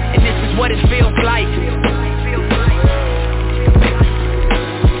 And this is what it feels like.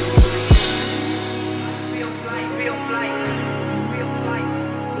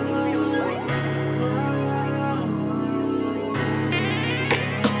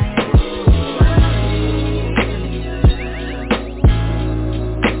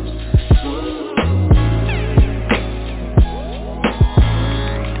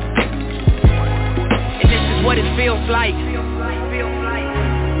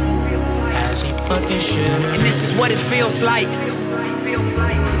 motherfucking shit. And this is what it feels like. And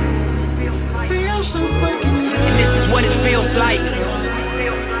this is what it feels like.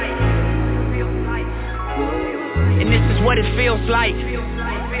 And this is what it feels like.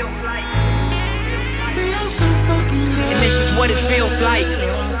 And this is what it feels like.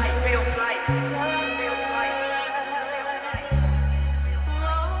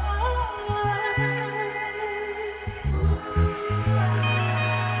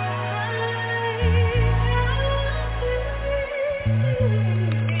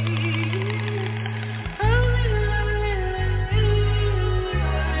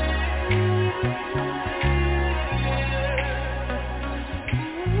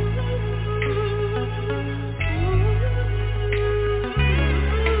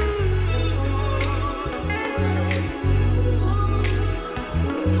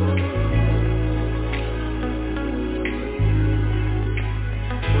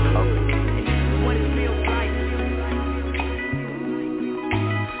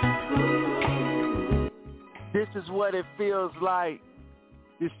 This is what it feels like.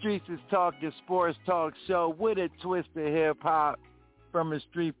 The Streets is Talking Sports Talk Show with a twist of hip-hop from a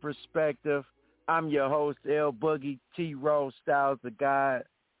street perspective. I'm your host, L Boogie, T-Roll, Styles the God,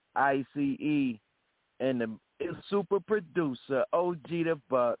 ICE, and the super producer, OG the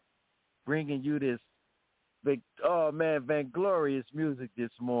Buck, bringing you this vainglorious music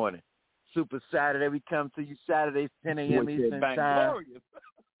this morning. Super Saturday. We come to you Saturdays, 10 a.m. Eastern Time.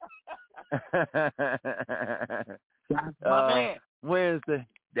 That's my man. Wednesday.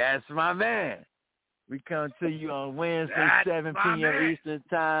 That's my man. We come to you on Wednesday, 7 p.m. Eastern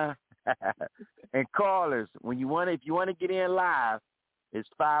Time. And callers, if you want to get in live, it's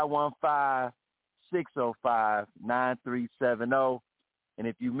 515-605-9370. And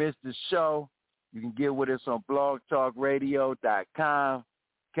if you missed the show, you can get with us on blogtalkradio.com,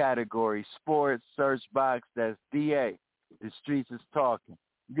 category sports, search box, that's DA. The Streets is Talking.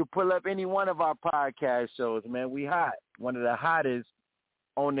 You can pull up any one of our podcast shows, man. We hot. One of the hottest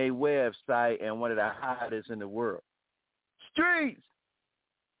on their website and one of the hottest in the world. Streets!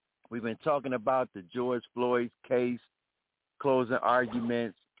 We've been talking about the George Floyd case, closing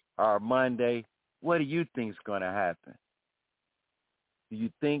arguments, our Monday. What do you think is going to happen? Do you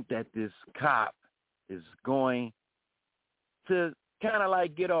think that this cop is going to kind of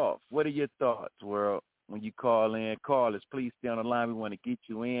like get off? What are your thoughts, world? When you call in, callers, please stay on the line. We want to get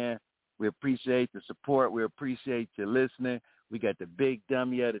you in. We appreciate the support. We appreciate you listening. We got the big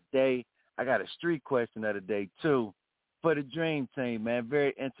dummy of the day. I got a street question of the day, too, for the Dream Team, man.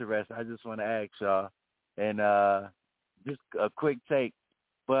 Very interesting. I just want to ask y'all, and just a quick take.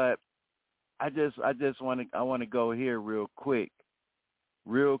 But I want to go here real quick.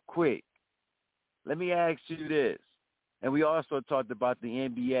 Let me ask you this. And we also talked about the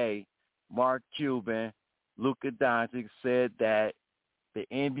NBA. Mark Cuban, Luka Doncic said that the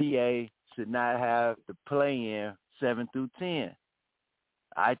NBA should not have the play-in 7 through 10.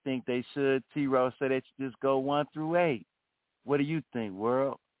 I think they should. T-Row said they should just go 1 through 8. What do you think,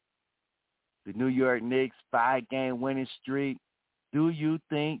 world? The New York Knicks 5-game winning streak. Do you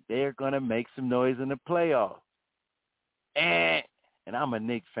think they're going to make some noise in the playoffs? And I'm a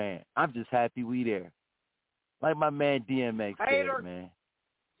Knicks fan. I'm just happy we there. Like my man DMX said, man.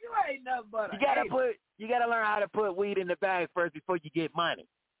 You ain't nothing but you gotta learn how to put weed in the bag first before you get money.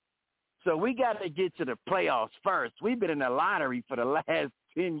 So we gotta get to the playoffs first. We've been in the lottery for the last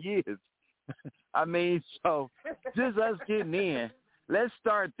 10 years. I mean, so just us getting in. Let's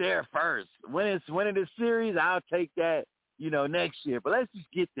start there first. Winning the series, I'll take that, next year. But let's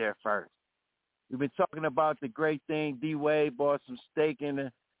just get there first. We've been talking about the great thing. D-Wade bought some stake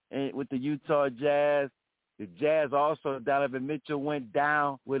with the Utah Jazz. The Jazz also, Donovan Mitchell went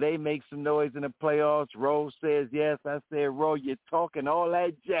down. Will they make some noise in the playoffs? Rose says yes. I said, Rose, you're talking all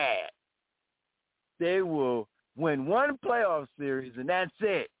that jazz. They will win one playoff series, and that's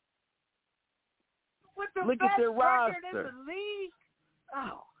it. With the Look best at their roster in the league.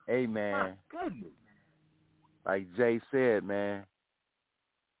 Oh, hey, man. my goodness. Like Jay said, man,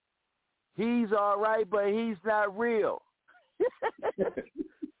 he's all right, but he's not real.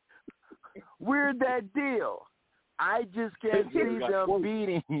 We're that deal. I just can't see them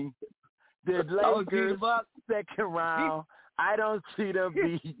beating the Lakers second round. I don't see them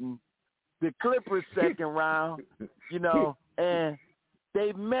beating the Clippers second round, and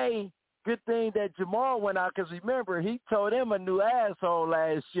they may. Good thing that Jamal went out, because remember, he told him a new asshole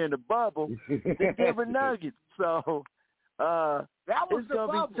last year in the bubble. The Denver Nuggets. So that was it's going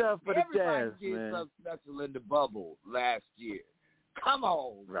to be tough for the Jazz, did man. Something special in the bubble last year. Come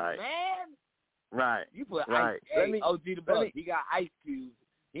on, right. man. Right. You put right. OG the Buck. He got ice cubes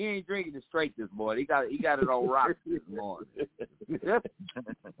He ain't drinking it straight this morning. He got it on rocks this morning.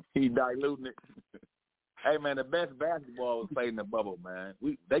 He diluting it. Hey, man, the best basketball was played in the bubble, man.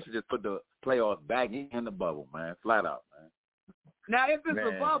 They should just put the playoffs back in the bubble, man, flat out, man. Now, if it's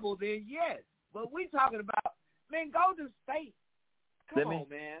a bubble, then yes. But we talking about, man, Golden State. Come on,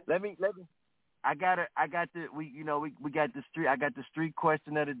 man. Let me. I got the street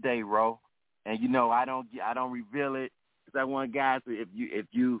question of the day, Ro. And I don't reveal it because I want guys to, if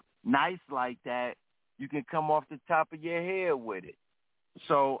you nice like that, you can come off the top of your head with it.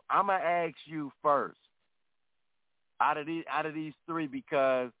 So I'm gonna ask you first out of these three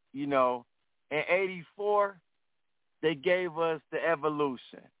because in '84 they gave us the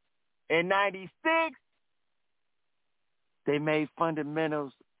Evolution. In '96 they made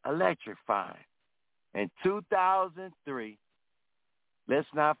fundamentals electrifying. In 2003, let's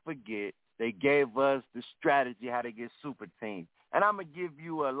not forget, they gave us the strategy how to get super teams. And I'm going to give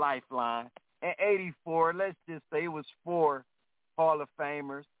you a lifeline. In '84, let's just say it was 4 Hall of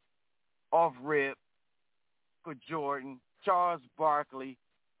Famers off rip for Jordan, Charles Barkley,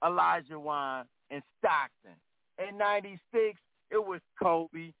 Elijah Wan, and Stockton. In '96, it was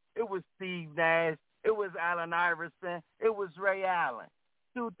Kobe, it was Steve Nash, it was Allen Iverson, it was Ray Allen.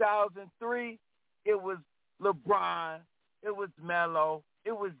 2003, it was LeBron, it was Melo,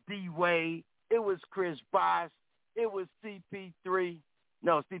 it was D. Wade, it was Chris Bosh, it was CP3.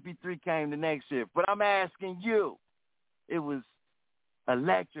 No, CP3 came the next year. But I'm asking you, it was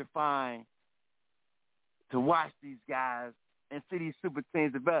electrifying to watch these guys and see these super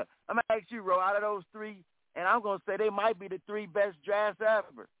teams develop. I'm going to ask you, Ro, out of those 3, and I'm going to say they might be the 3 best drafts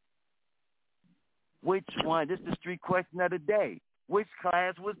ever. Which one? This is the street question of the day. Which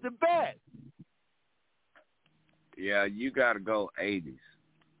class was the best? Yeah, you got to go 80s,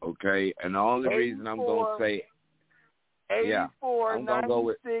 okay? And the only reason I'm going to say 84, I'm gonna 96, go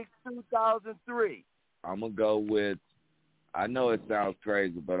with, 2003. I'm going to go with, I know it sounds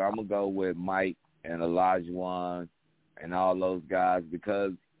crazy, but I'm going to go with Mike and Olajuwon and all those guys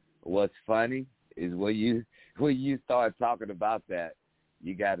because what's funny is when you start talking about that,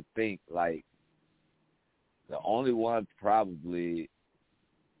 you got to think like the only ones probably,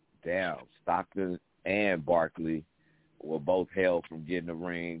 Stockton and Barkley were both held from getting a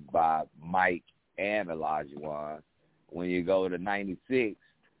ring by Mike and Olajuwon. When you go to 96,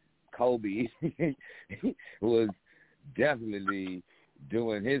 Kobe was definitely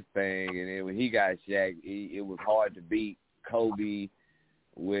doing his thing, and then when he got Shaq, it was hard to beat Kobe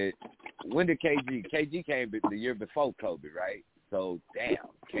with – when did KG? KG came the year before Kobe, right? So,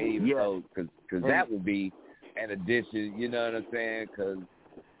 because that would be an addition, you know what I'm saying?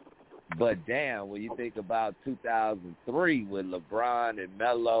 But when you think about 2003 with LeBron and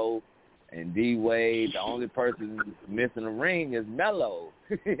Melo and D. Wade, the only person missing a ring is Melo,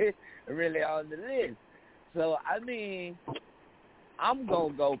 really on the list. So, I mean, I'm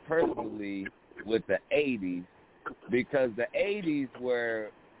going to go personally with the 80s because the 80s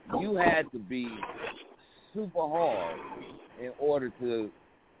were you had to be super hard in order to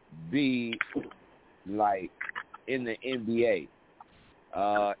be, like, in the NBA.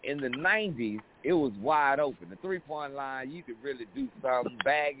 In the 90s, it was wide open. The three-point line, you could really do something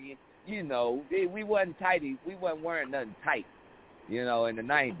baggy. We wasn't tighty. We wasn't wearing nothing tight, in the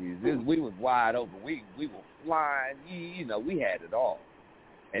 90s. We was wide open. We were flying. We had it all.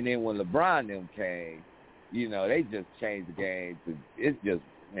 And then when LeBron them came, they just changed the game. It's just,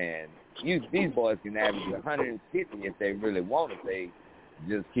 man, these boys can average 150 if they really want it. They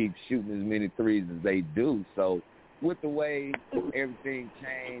just keep shooting as many threes as they do. So with the way everything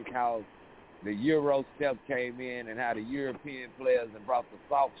changed, how the Euro step came in and how the European players have brought the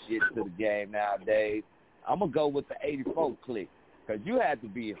soft shit to the game nowadays, I'm going to go with the 84 clique because you had to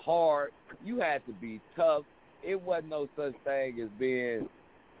be hard. You had to be tough. It wasn't no such thing as being,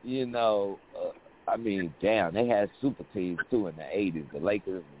 they had super teams too in the 80s, the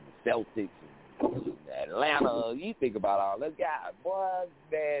Lakers and the Celtics and Atlanta. You think about all those guys. Boy,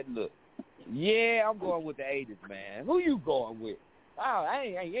 man, look. Yeah, I'm going with the 80s, man. Who you going with?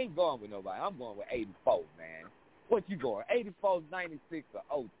 I ain't going with nobody. I'm going with 84, man. What you going? 84, 96,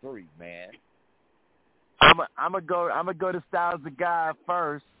 or 03, man? I'm gonna go to Styles the Guy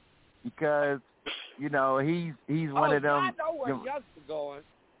first because he's one of them. I know where Youngster going.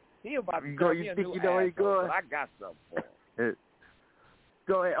 He about to go. You think you know where he going? But I got something for him.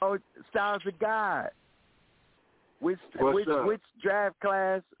 Go ahead. Oh, Styles the Guy. Which draft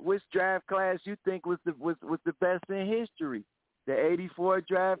class you think was the best in history? The 84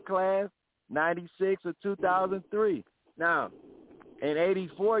 draft class, 96 or 2003? Now, in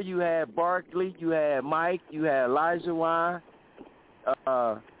 84 you had Barkley, you had Mike, you had Elijah Wan,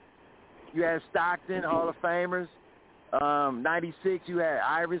 Stockton, Hall of Famers. 96, you had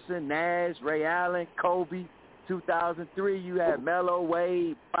Iverson, Nash, Ray Allen, Kobe. 2003, you had Melo,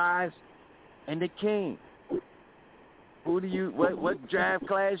 Wade, Fox, and the King. What draft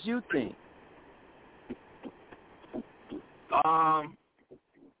class you think? I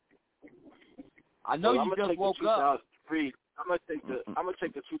know you just woke up. I'm gonna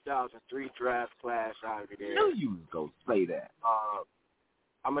take the 2003 draft class out of there. I knew you was gonna say that.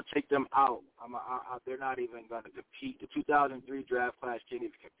 I'm gonna take them out. They're not even gonna compete. The 2003 draft class can't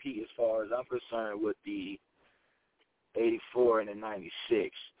even compete as far as I'm concerned with the 84 and the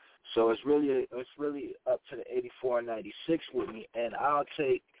 96. So it's really up to the 84 and 96 with me. And I'll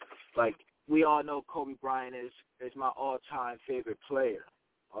take, like we all know, Kobe Bryant is my all-time favorite player.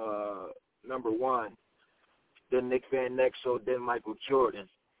 Number one. Then Nick Van Exel, then Michael Jordan.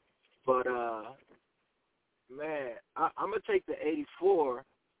 But, man, I'm going to take the 84.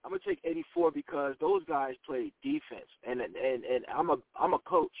 I'm going to take 84 because those guys played defense. And I'm a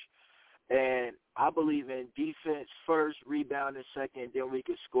coach. And I believe in defense first, rebounding second, then we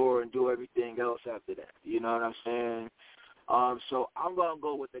can score and do everything else after that. You know what I'm saying? So I'm going to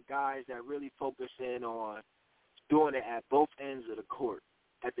go with the guys that really focus in on doing it at both ends of the court.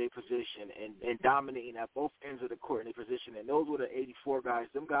 At their position and dominating at both ends of the court in their position. And those were the 84 guys.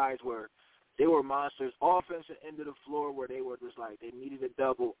 Them guys were monsters. Offensive end of the floor where they were just like they needed a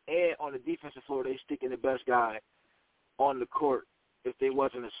double. And on the defensive floor, they sticking the best guy on the court if they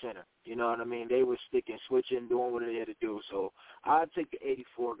wasn't a center. You know what I mean? They were sticking, switching, doing what they had to do. So I'd take the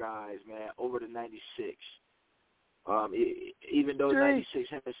 84 guys, man, over the 96. Even though 96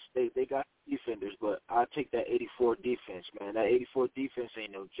 they got defenders, but I take that 84 defense, man. That 84 defense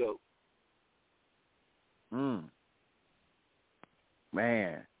ain't no joke.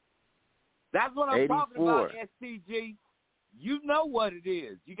 Man. That's what I'm 84. talking about, STG. You know what it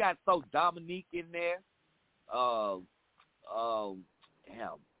is. You got Dominique in there. What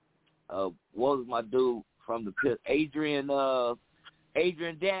was my dude from the pit? Adrian Dantley.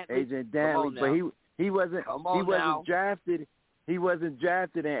 Adrian Dantley, but he wasn't drafted. He wasn't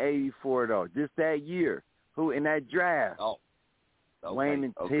drafted in '84 though. Just that year. Who in that draft? Oh, okay,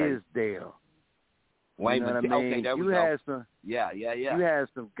 Wayman Tisdale. Wayman, you know what I mean? Okay, there we go. Had some. Yeah. You had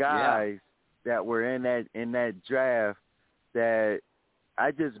some guys that were in that draft that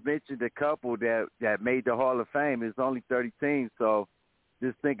I just mentioned a couple that made the Hall of Fame. It's only 30 teams, so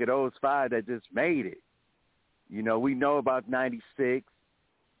just think of those 5 that just made it. You know, we know about 96.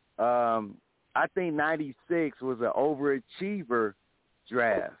 I think 96 was an overachiever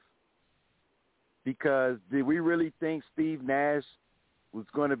draft because did we really think Steve Nash was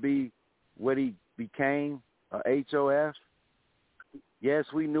going to be what he became, HOF? Yes,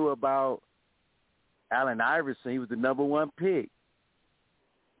 we knew about Allen Iverson. He was the number 1 pick.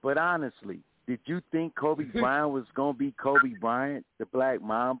 But honestly, did you think Kobe Bryant was going to be Kobe Bryant, the Black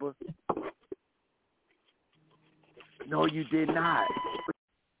Mamba? No, you did not.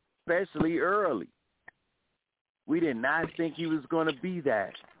 Especially early. We did not think he was going to be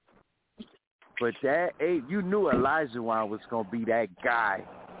that. But you knew Olajuwon was going to be that guy.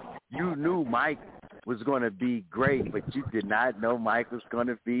 You knew Mike was going to be great, but you did not know Mike was going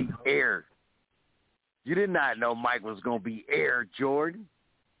to be Air. You did not know Mike was going to be Air Jordan.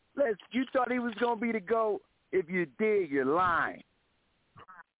 You thought he was going to be the GOAT. If you did, you're lying.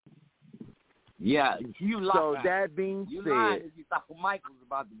 Yeah, you lied. So that being you said, lied if you thought Mike was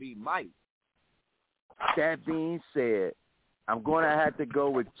about to be Mike. That being said, I'm going to have to go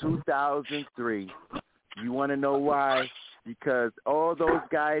with 2003. You want to know why? Because all those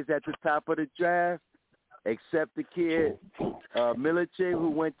guys at the top of the draft, except the kid Milicic who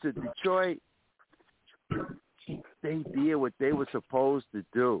went to Detroit, they did what they were supposed to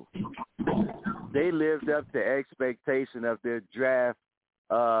do. They lived up to expectation of their draft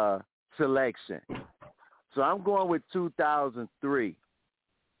selection. So I'm going with 2003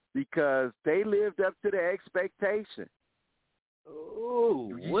 because they lived up to the expectation.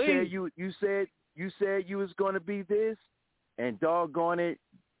 Oh, you said you was going to be this, and doggone it,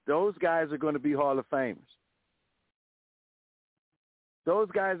 those guys are going to be Hall of Famers. Those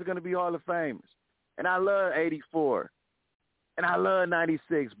guys are going to be Hall of Famers. And I love 84, and I love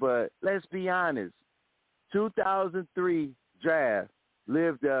 96, but let's be honest, 2003 draft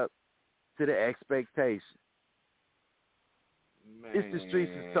lived up to the expectation. Man. It's the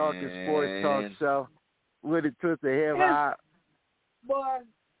Streets is Talking Sports Talk Show with the Twisted Hip Hop. Boy,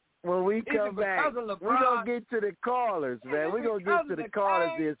 when we come back, we're going to get to the callers, man. We're going to get to the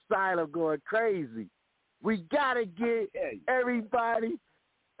callers, the asylum going crazy. We got to get everybody.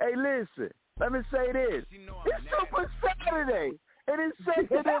 Hey, listen, let me say this. It's Super Saturday. And it's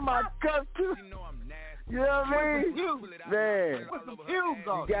something in my cup, too. You know what I mean? Man, you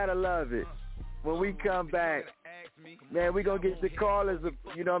gotta love it. When we come back, man, we gonna get the callers,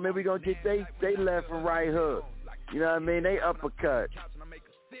 you know what I mean? We gonna get they left and right hook. You know what I mean? They uppercut.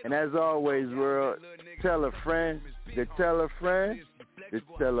 And as always, world, tell a friend to tell a friend to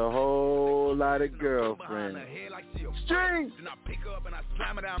tell a whole lot of girlfriends. Strings!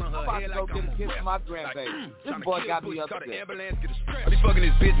 I'm about to go get a kiss from my grandbaby. This boy got me up there. I be fucking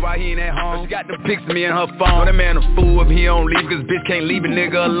this bitch while he ain't at home. She got the pics of me in her phone. That man a fool if he don't leave, cause bitch can't leave a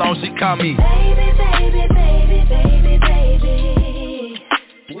nigga alone. She call me baby, baby, baby, baby, baby.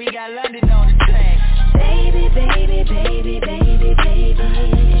 We got London on the track. Baby, baby, baby, baby, baby.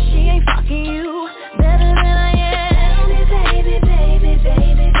 She ain't fucking you better than I am. Baby, baby, baby,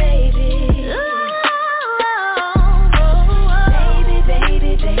 baby. Baby,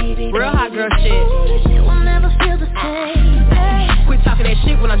 baby, Real hot girl shit. You will never feel the same. Quit talking that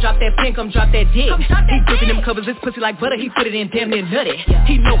shit when I drop that pin, come drop that dick. He dripping them covers, his pussy like butter, he put it in damn near nutty.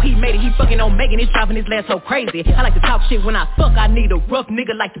 He know he made it, he fucking on Megan, he's driving his last so crazy. I like to talk shit when I fuck, I need a rough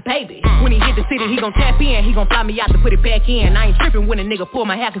nigga like the baby. When he hit the city, he gon' tap in, he gon' fly me out to put it back in. I ain't tripping when a nigga pull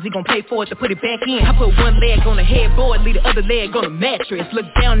my hair, cause he gon' pay for it to put it back in. I put one leg on the headboard, leave the other leg on the mattress. Look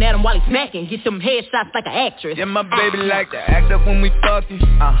down at him while he smacking, get them headshots like an actress. Yeah, my baby like to act up when we fucking.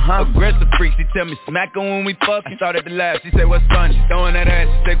 Aggressive freak, she tell me smack her when we fucking. I started to laugh, she said what's funny? Throwing that ass,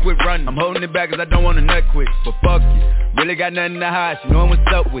 she said quit running. I'm holding it back cause I don't wanna nut quick. But fuck you, really got nothing to hide. She knowin'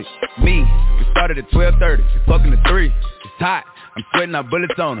 what's up with me. We started at 12:30, she fucking at 3. It's hot, I'm sweating out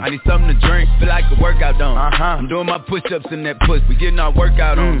bullets on her. I need something to drink, feel like a workout on. I'm doing my push-ups in that puss, we getting our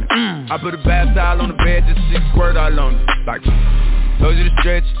workout on. I put a bath towel on the bed, just 6 squirt all on it. Like, told you to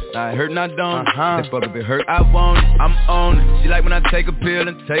stretch, now it hurt, not don't. That fuck if it hurt, I want it, I'm on it. She like when I take a pill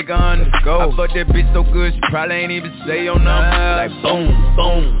and take her on it. Go. I fuck that bitch so good, she probably ain't even say your number. Like boom,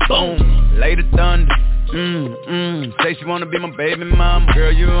 boom, boom, lay the thunder. Say she wanna be my baby mama.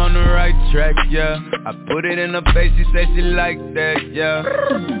 Girl, you on the right track, yeah. I put it in her face, she said she like that, yeah.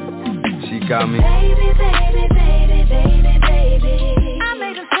 She got me baby, baby, baby, baby, baby. I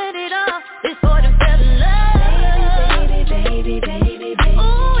made him set it off before the fell in love. Baby, baby, baby, baby, baby.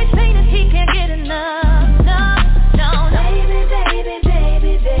 Ooh, it's saying that he can't get enough. No, no, no. Baby, baby,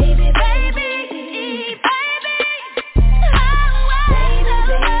 baby, baby, baby.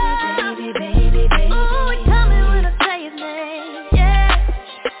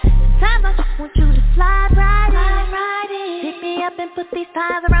 And put these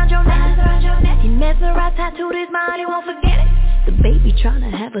ties around your neck. He mesmerized, tattooed his mind, he won't forget it. The baby tryna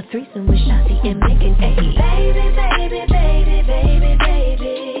have a threesome with Shotzi and Megan. Baby, baby, baby, baby, baby,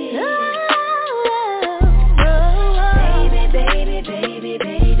 baby. Baby, baby, baby,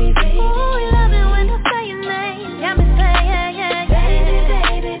 baby, baby. Ooh, we love it when I say your name. Got me saying, yeah, yeah, yeah. Baby,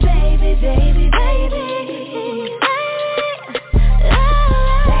 baby, baby, baby, baby.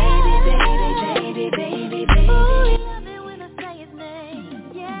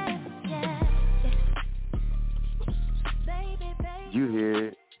 You hear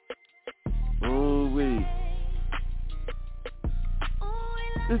it. Ooh-wee.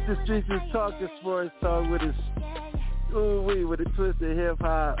 This is Streets is Talk, the sports talk with a, ooh-wee, with a twist of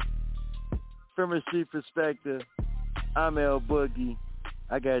hip-hop. From a street perspective, I'm L Boogie.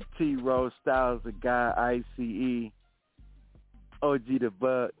 I got T-Rose, Styles, the guy, ICE, OG the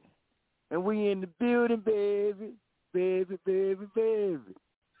Buck. And we in the building, baby. Baby, baby, baby.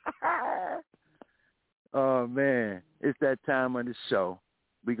 Oh, man, it's that time of the show.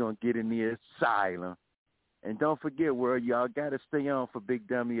 We're going to get in the asylum. And don't forget, world, y'all got to stay on for Big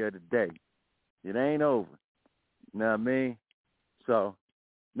Dummy of the Day. It ain't over. You know what I mean? So,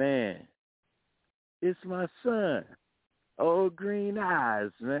 man, it's my son. Old Green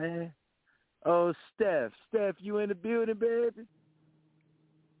Eyes, man. Oh, Steph. Steph, you in the building, baby?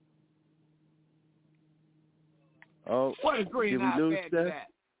 Oh, what a Green Eyes lose man Steph? that?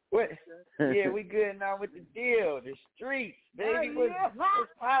 What? Yeah, we good now with the deal. The streets, baby. What's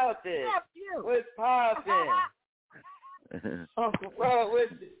poppin'? What's poppin'? Uncle Rob,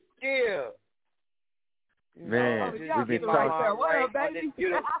 what's the deal? Man, we've been talking.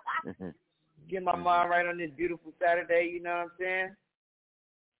 Get my mind right on this beautiful Saturday, you know what I'm saying?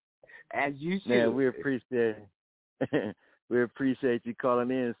 As you should. Man, we appreciate we appreciate you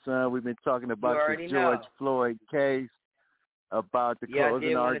calling in, son. We've been talking about the George Floyd case, about the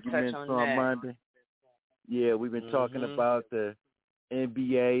closing arguments on Monday. Yeah, we've been talking about the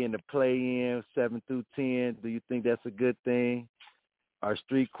NBA and the play-in 7 through 10. Do you think that's a good thing? Our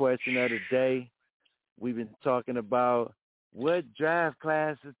street question of the day. We've been talking about what draft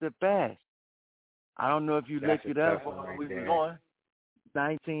class is the best. I don't know if you looked it up while we were going.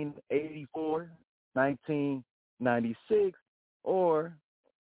 1984, 1996, or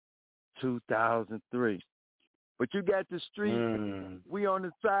 2003. But you got the street. We on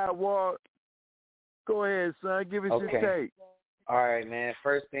the sidewalk. Go ahead, son. Give us your take. All right, man.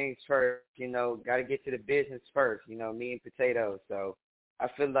 First things first, got to get to the business first, me and Potatoes. So I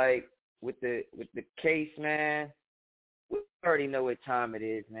feel like with the case, man, we already know what time it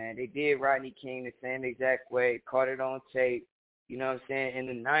is, man. They did Rodney King the same exact way, caught it on tape, in the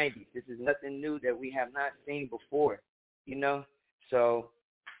 90s. This is nothing new that we have not seen before, So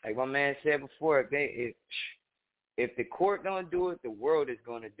like my man said before, if the court don't do it, the world is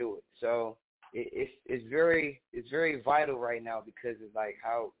going to do it. So it's very vital right now because of like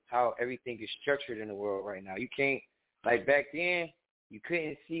how everything is structured in the world right now. You can't, like back then you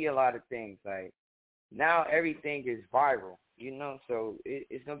couldn't see a lot of things. Like now everything is viral, so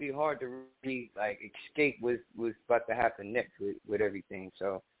it's gonna be hard to really like escape what's about to happen next with everything.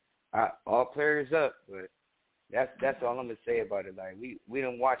 So all players up, but that's all I'm gonna say about it. Like we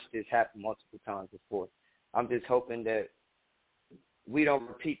done watched this happen multiple times before. I'm just hoping that we don't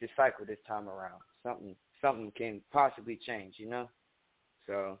repeat the cycle this time around. Something can possibly change,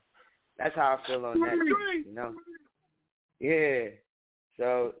 So that's how I feel on that, Yeah.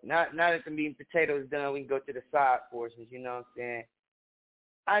 So now that the meat and potatoes done, we can go to the side portions, you know what I'm saying?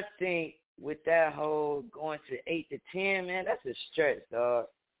 I think with that whole going to 8 to 10, man, that's a stretch, dog.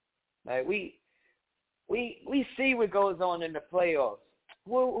 Like we see what goes on in the playoffs.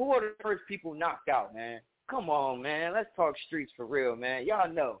 Who are the first people knocked out, man? Come on, man. Let's talk streets for real, man. Y'all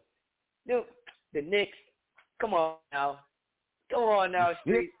know. The Knicks, come on now. Go on now,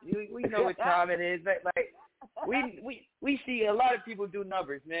 streets. We know what time it is. Like we see a lot of people do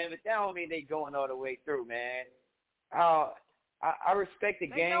numbers, man, but that don't mean they going all the way through, man. I respect the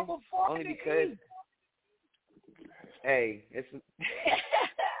game only because, hey, it's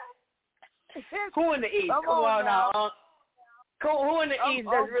who in the East? Come on now. Who in the East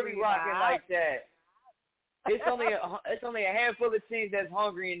that's really rocking like that? It's only a handful of teams that's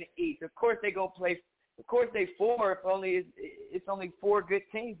hungry in the East. Of course they gonna play. Of course they four. It's only 4 good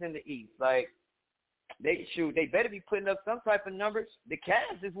teams in the East. Like they better be putting up some type of numbers. The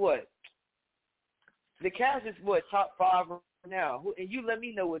Cavs is what? Top 5 right now. And you let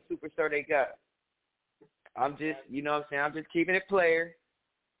me know what superstar they got. I'm just, I'm just keeping it player.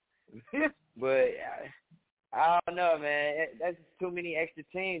 But I don't know, man. That's just too many extra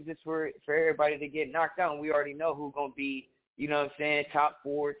teams just for everybody to get knocked out. And we already know who's going to be, top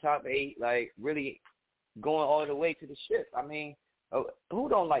 4, top 8, like really going all the way to the ship. I mean, who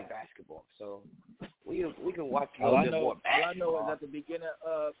don't like basketball? So we can watch a little bit more basketball. All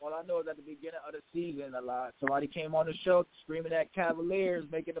I know is at the beginning of the season, somebody came on the show screaming at Cavaliers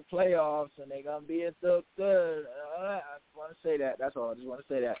making the playoffs and they're gonna be so good. I just want to say that. That's all. I just want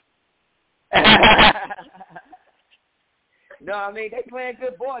to say that. No, I mean they playing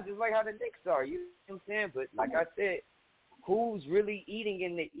good ball just like how the Knicks are. You know what I'm saying? But like I said, who's really eating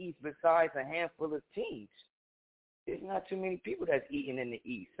in the East besides a handful of teams? There's not too many people that's eating in the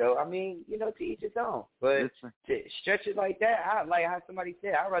East. So, I mean, to each his own. But to stretch it like that, like how somebody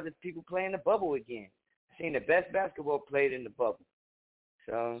said, I'd rather people play in the bubble again. I've seen the best basketball played in the bubble.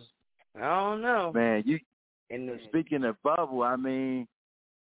 So, I don't know. Man, speaking of bubble, I mean,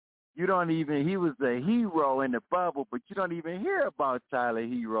 he was the hero in the bubble, but you don't even hear about Tyler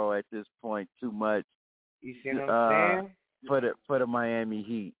Hero at this point too much. You see what I'm saying? For the Miami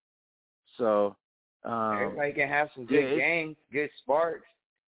Heat. So, everybody can have some good games, good sparks.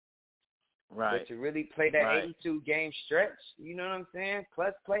 Right. But to really play that 82-game stretch, you know what I'm saying?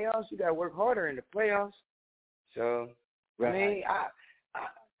 Plus playoffs, you got to work harder in the playoffs. So, I mean,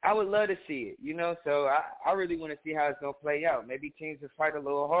 I would love to see it, So I really want to see how it's going to play out. Maybe teams will fight a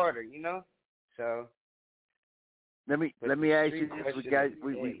little harder, So let me ask you this: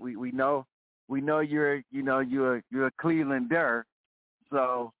 we know you're a Clevelander,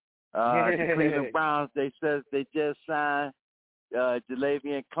 so. The Cleveland Browns, they just signed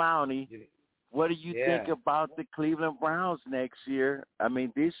Jadeveon Clowney. What do you think about the Cleveland Browns this year,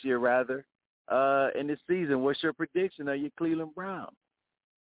 rather, in the season? What's your prediction of your Cleveland Browns?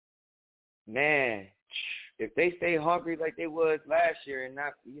 Man, if they stay hungry like they was last year and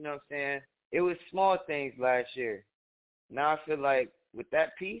not, you know what I'm saying, it was small things last year. Now I feel like with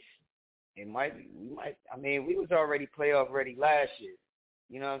that piece, we was already playoff ready last year.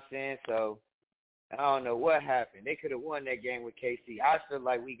 You know what I'm saying? So, I don't know what happened. They could have won that game with KC. I feel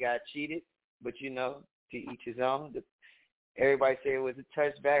like we got cheated, but, to each his own. Everybody say it was a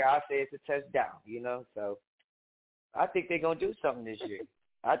touchback. I say it's a touchdown, So, I think they're going to do something this year.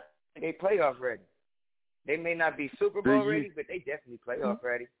 I think they playoff ready. They may not be Super Bowl ready, but they definitely playoff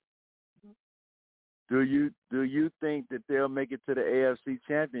ready. Do you think that they'll make it to the AFC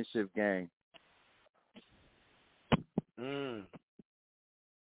Championship game?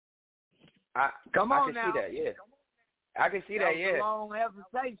 Come on now. I can see that, yeah. I can see that, yeah. A long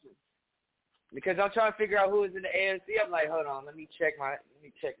hesitation. Because I'm trying to figure out who is in the AFC. I'm like, hold on, let me check my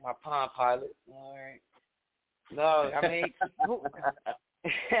Palm Pilot. All right. No, I mean,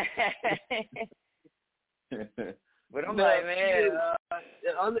 but I'm like, man,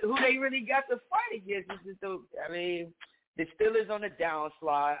 who they really got to fight against is just the Steelers on the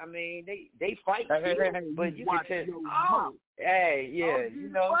downslide. I mean, they fight, but you can tell.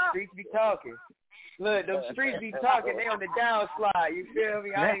 Streets be talking. Look, them streets be talking. They on the downslide. You feel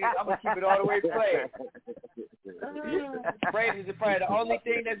me? I'm gonna keep it all the way playing. Ravens are probably the only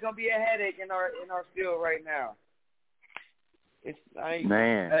thing that's gonna be a headache in our field right now.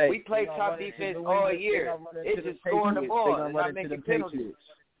 We play top defense all year. It's just scoring the ball and not making penalties.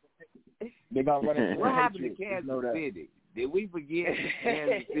 They're gonna run into what happened to Kansas City? Did we forget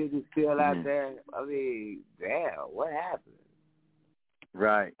Kansas City still out there? I mean, damn, what happened?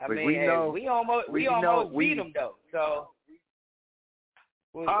 Right, but we know we almost beat them though. So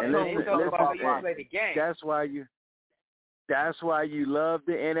that's why you love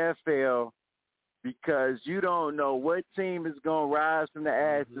the NFL, because you don't know what team is gonna rise from the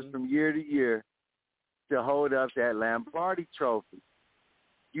ashes from year to year to hold up that Lombardi Trophy.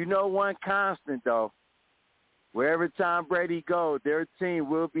 You know one constant though. Wherever Tom Brady goes, their team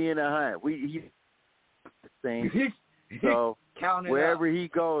will be in a hunt. So wherever he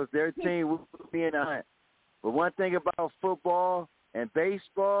goes, their team will be in a hunt. But one thing about football and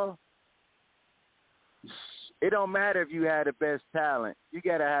baseball, it don't matter if you had the best talent. You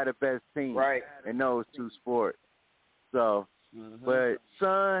got to have the best team in those two sports. So, but,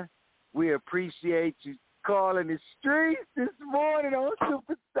 son, we appreciate you calling the streets this morning on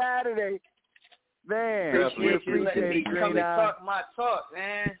Super Saturday. Man, we appreciate you come and talk my talk,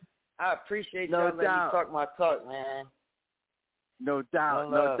 man. I appreciate y'all letting me talk my talk, man. No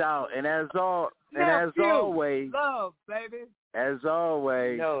doubt. And as always, love, baby. As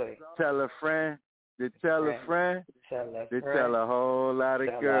always, tell a friend to tell a friend to tell a whole lot of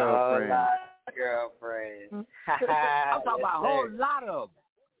girlfriends. I'm talking about a whole lot of them.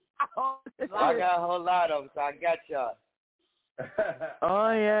 I got a whole lot of them, so I got y'all.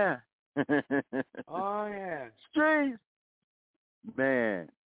 Oh, yeah. Oh, yeah. Streets. Man.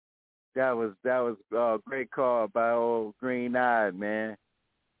 That was a great call by old Green Eyed, man.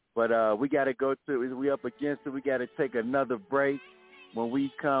 But we got to go to, we up against it. We got to take another break. When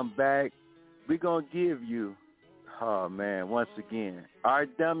we come back, we're going to give you, once again, our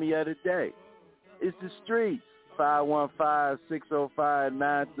dummy of the day. It's the streets,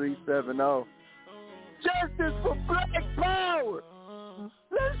 515-605-9370. Justice for Black Power.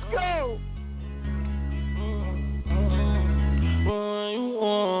 Let's go. You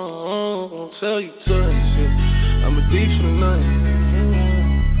want, tell you twice, I'm a thief for the night.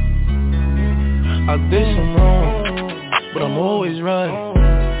 I did some wrong, but I'm always right.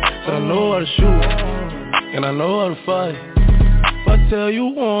 But I know how to shoot, and I know how to fight. If I tell you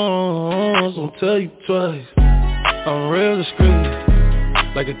once, I'll tell you twice. I'm real discreet,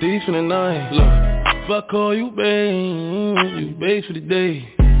 like a thief in the night. Look, if I call you babe, you babe for the day,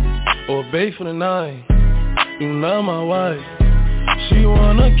 or babe for the night. You not my wife. She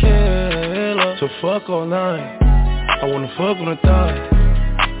wanna kill her, so fuck all night. I wanna fuck on the thigh,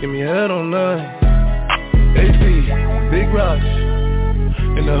 give me head all night. AP, big rocks,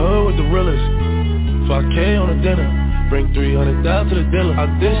 in the hood with the realest. 5K on the dinner, bring 300 down to the dealer. I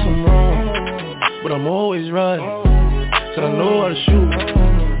did some wrong, but I'm always right. Said I know how to shoot,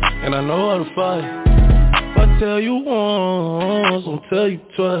 and I know how to fight. If I tell you once, I'll tell you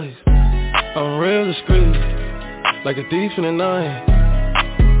twice. I'm real discreet, like a thief in the night.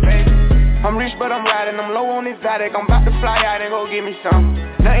 I'm rich but I'm riding, I'm low on exotic. I'm about to fly out and go get me some.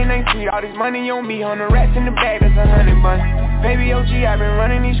 Nothing ain't sweet, all this money on me. 100 rats in the bag, that's 100 bucks. Baby OG, I been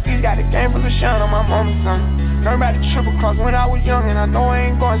running these streets. Got a game full of shine on my mama's son. Learned about the triple cross when I was young, and I know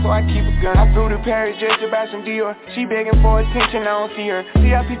I ain't going, so I keep a gun. I flew to Paris just to buy some Dior. She begging for attention, I don't see her.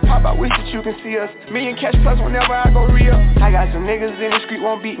 CIP pop, I wish that you can see us. Million cash plus whenever I go real. I got some niggas in the street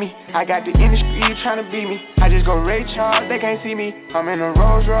won't beat me. I got the industry trying to beat me. I just go Ray Charles, they can't see me. I'm in a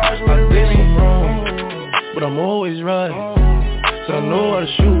Rolls Royce with a Remy. But I'm always right. So I know how to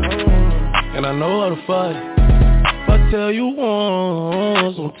shoot, and I know how to fight. If I tell you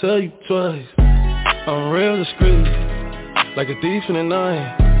once, I'll tell you twice. I'm real discreet, like a thief in the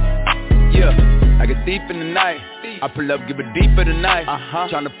night. Yeah, like a thief in the night. I pull up, give it deep for the night.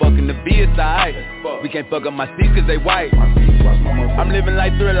 Tryna fuck in the B, it's alright. We can't fuck up my seats cause they white. I'm living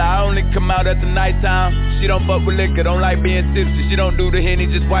like Thriller, I only come out at the nighttime. She don't fuck with liquor, don't like being tipsy. She don't do the Henny,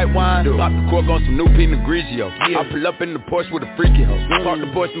 just white wine. Pop the cork on some new Pinot Grigio. I pull up in the Porsche with a freaky hoe. Park the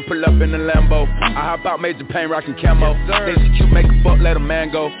Porsche and pull up in the Lambo. I hop out, Major Payne, rockin' camo. Then she cute, make a fuck, let a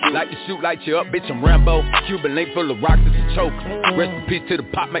man go. Like to shoot, light you up, bitch, I'm Rambo. Cuban link full of rocks, it's a choke. Rest in peace to the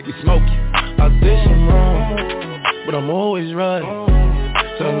pop, make me smoke you. I did some wrong, but I'm always right.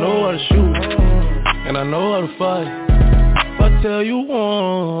 So I know how to shoot, and I know how to fight. If I tell you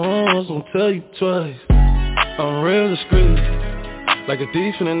once, I'll tell you twice. I'm real discreet, like a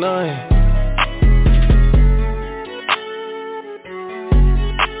thief in the night.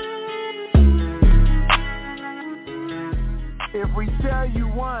 If we tell you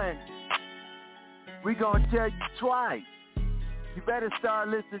once, we gonna tell you twice. You better start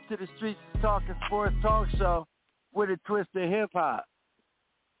listening to the Streets Talking Sports Talk Show with a twist of hip-hop.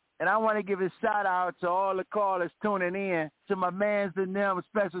 And I want to give a shout-out to all the callers tuning in, to my mans and them, a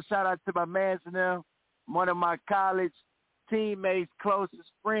special shout-out to my mans and them, one of my college teammates,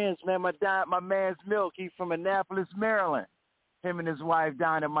 closest friends, man, my man's Milk. He's from Annapolis, Maryland. Him and his wife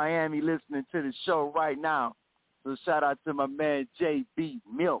down in Miami listening to the show right now. So shout-out to my man, J.B.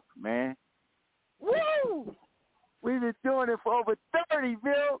 Milk, man. Woo! We've been doing it for over 30,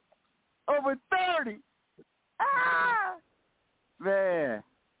 Milk. Over 30. Ah! Man.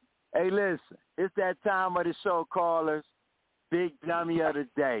 Hey, listen. It's that time of the show, callers. Big dummy of the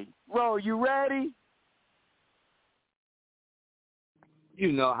day. Ro, you ready?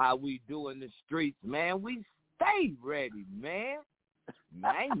 You know how we do in the streets, man. We stay ready, man.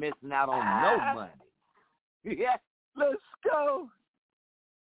 I ain't missing out on no money. Yeah. Let's go.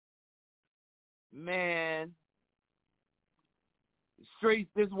 Man.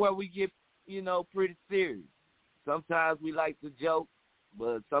 Streets, this is where we get, pretty serious. Sometimes we like to joke,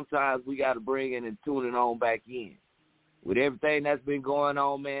 but sometimes we got to bring it and tune it on back in. With everything that's been going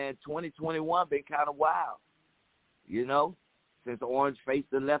on, man, 2021 been kind of wild. Since Orange Face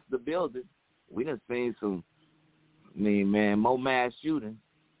done left the building, we done seen some, more mass shootings,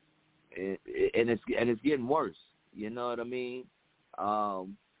 and it's getting worse. You know what I mean? I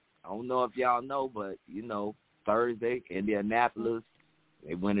don't know if y'all know, but, Thursday, Indianapolis,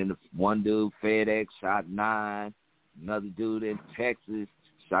 they went in, one dude, FedEx, shot 9. Another dude in Texas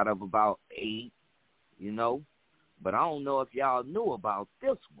shot up about 8, But I don't know if y'all knew about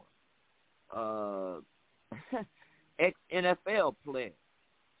this one. Ex-NFL player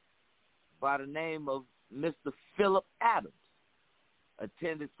by the name of Mr. Phillip Adams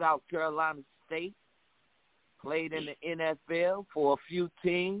attended South Carolina State, played in the NFL for a few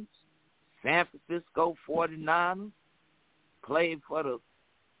teams, San Francisco 49ers, played for the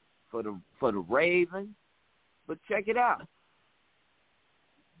Ravens. But check it out.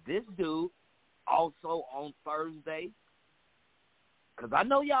 This dude also on Thursday, because I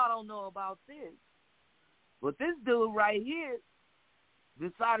know y'all don't know about this, but this dude right here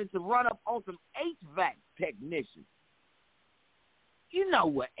decided to run up on some HVAC technicians. You know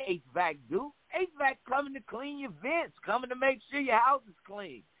what HVAC do. HVAC coming to clean your vents, coming to make sure your house is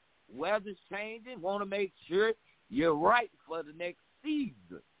clean. Weather's changing, want to make sure you're right for the next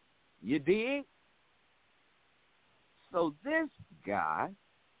season. You dig? So this guy,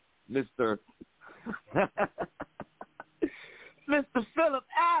 Mr. Phillip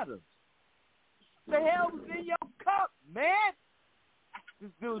Adams, the hell was in your cup, man?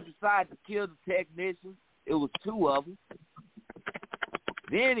 This dude decided to kill the technicians. It was 2 of them.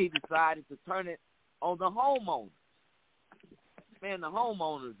 Then he decided to turn it on the homeowners. Man, the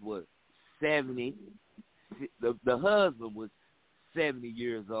homeowners was 70. The husband was 70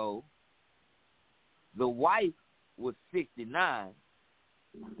 years old. The wife was 69.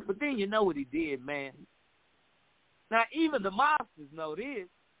 But then you know what he did, man. Now, even the mobsters know this.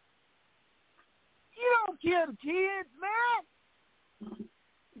 You don't kill the kids, man.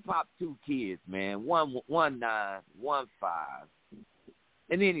 He popped 2 kids, man. One 9, one 5.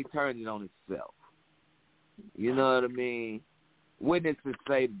 And then he turned it on himself. You know what I mean? Witnesses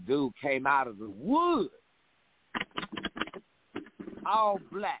say the dude came out of the woods, all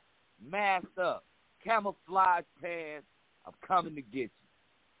black, masked up, camouflage pants. I'm coming to get you.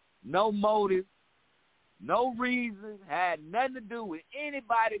 No motive, no reason, had nothing to do with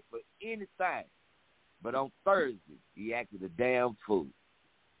anybody for anything. But on Thursday, he acted a damn fool.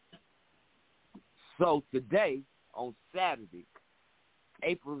 So today, on Saturday,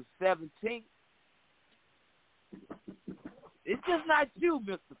 April 17th, it's just not you,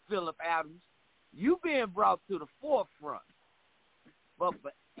 Mr. Phillip Adams. You being brought to the forefront But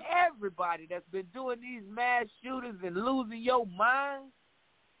for everybody that's been doing these mass shootings and losing your mind,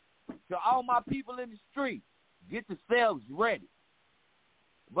 to all my people in the street, get yourselves ready.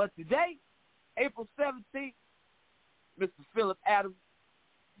 But today, April 17th, Mr. Philip Adams,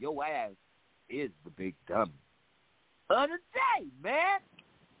 your ass is the big dummy of the day, man.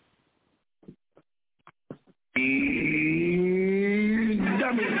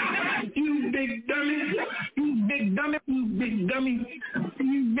 Dummy. You big dummy. You big dummy. You big dummy.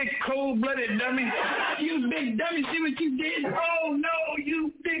 You big cold-blooded dummy. You big dummy. See what you did? Oh, no,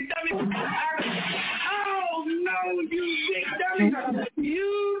 you big dummy. Oh, no, you big dummy.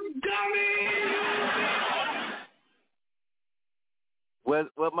 You dummy.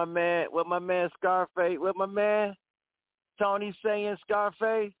 What my man Scarface, what my man Tony saying,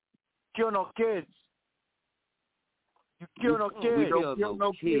 Scarface? Kill no kids. You kill no kids. We don't kill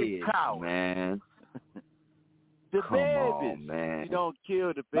no kids, cow. Man. The Come babies. on, man. You don't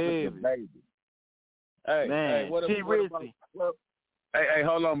kill the babies. Hey, man. What Hey,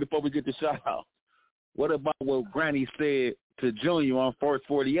 hold on before we get the shout out. What about what Granny said to Junior on Force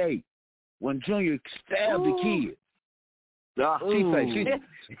 48 when Junior stabbed the kid?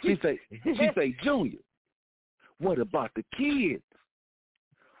 She say, Junior, what about the kids?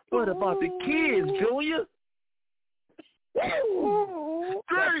 What about the kids, Junior?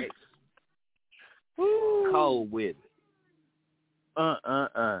 Cold with it.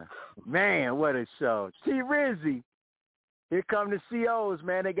 Man, what a show. T-Rizzy, here come the COs,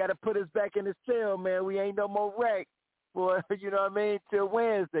 man. They got to put us back in the cell, man. We ain't no more wreck for, you know what I mean, till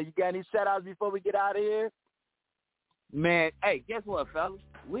Wednesday. You got any shout-outs before we get out of here? Man, hey, guess what, fellas?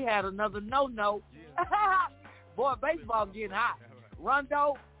 We had another no-no. Boy, baseball getting hot.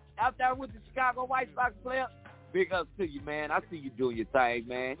 Rondo, out there with the Chicago White Sox player, big ups to you, man. I see you doing your thing,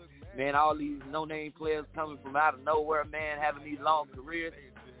 man. Man, all these no-name players coming from out of nowhere, man, having these long careers.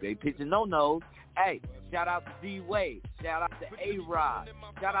 They pitching no-nos. Hey, shout out to D-Wade. Shout out to A-Rod.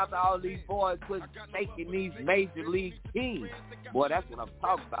 Shout out to all these boys taking these major league teams. Boy, that's what I'm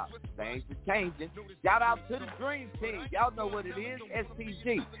talking about. Things are changing. Shout out to the Dream Team. Y'all know what it is.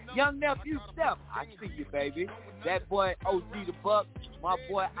 STG. Young nephew Steph. I see you, baby. That boy OG the Buck. My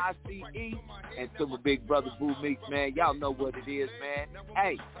boy ICE. And to my big brother Boo Meeks, man. Y'all know what it is, man.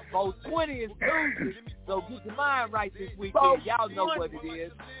 Hey, 420 is Tuesday. So get your mind right this weekend. Y'all know what it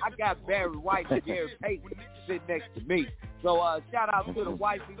is. I got Barry White and Gary Payton sitting next to me. So shout out to the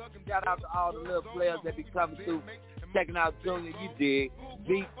wifey. Shout out to all the little players that be coming through. Checking out Junior, you dig.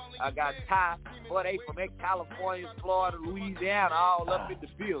 Zeke, I got Ty. Boy, they from California, Florida, Louisiana, all up in the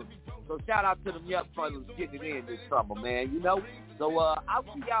building. So shout out to them young fellas getting it in this summer, man, you know. So I'll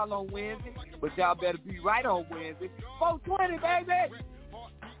see y'all on Wednesday, but y'all better be right on Wednesday. 420, baby!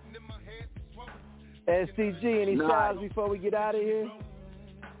 STG, any shout-outs before we get out of here?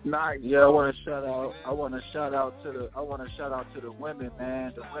 Nice. Yeah, I want to shout out to the women,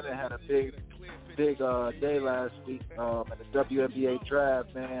 man. The women had a big day last week at the WNBA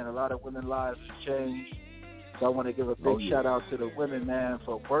draft, man. A lot of women's lives have changed. So I want to give a big shout out to the women, man,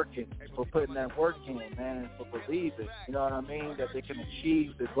 for working, for putting that work in, man, and for believing, you know what I mean, that they can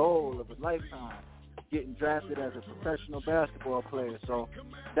achieve the goal of a lifetime, getting drafted as a professional basketball player. So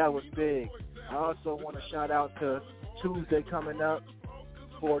that was big. I also want to shout out to Tuesday coming up,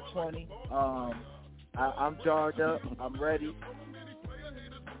 420. I'm jarred up. I'm ready.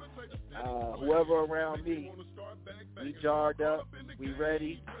 Whoever around me, we jarred up. We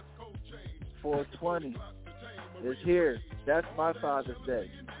ready. 420 is here. That's my Father's Day.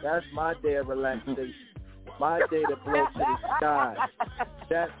 That's my day of relaxation. My day to blow to the sky.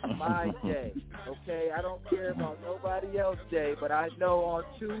 That's my day. Okay? I don't care about nobody else's day, but I know on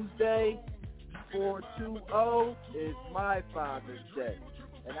Tuesday, 420 is my Father's Day.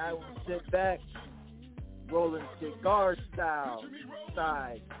 And I will sit back, rolling cigar style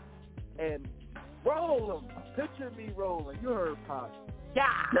side, and roll them. Picture me rolling. You heard Pop.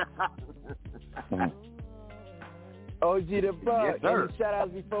 Yeah. OG the Buck. Yes, any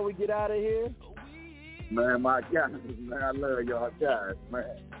shout-outs before we get out of here? Man, my guys, man, I love y'all guys,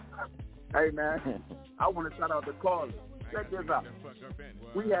 man. Hey, man, I want to shout out to Carly. Check this out.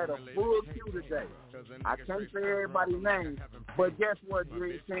 We had a full queue today. I can't say everybody's name, but guess what,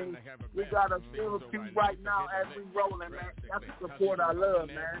 Dream Team? We got a full queue right now as we rolling, man. That's the support I love,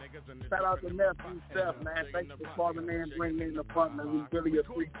 man. Shout out to Nephew Steph, man. Thanks for calling in, bringing me in the front, man. We really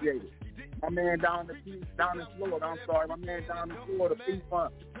appreciate it. My man down in Florida, my man down in Florida,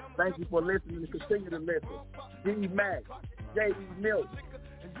 P-Funk. Thank you for listening and continue to listen. D-Mac, J.D. Milk,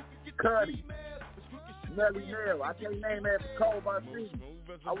 Cuddy, Nelly Nell. I can't name that Cole by C.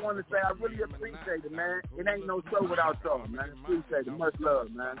 I want to say I really appreciate it, man. It ain't no show without y'all, man. Appreciate it. Much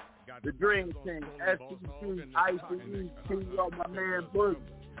love, man. The Dream Team, STC, ICE, T.O., my man Boogie.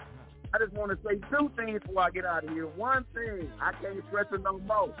 I just want to say two things before I get out of here. One thing, I can't stress it no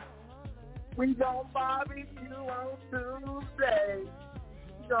more. We gon' barbecue on Tuesday.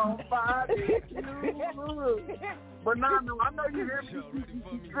 We gon' barbecue. But no, I know you hear me.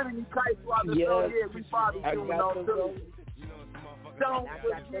 You sitting me tight throughout the show. Yeah, we barbecuing on Tuesday. Don't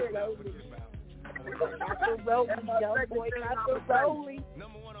forget.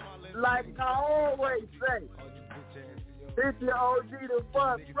 Like I always say, it's your OG the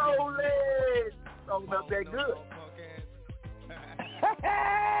fuck rolling. Don't up that good.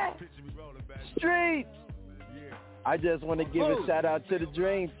 Streets. I just want to give a shout out to the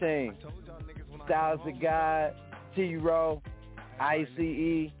Dream Team. Styles the God, T-Row, ICE,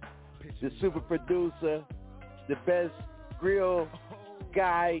 the super producer, the best grill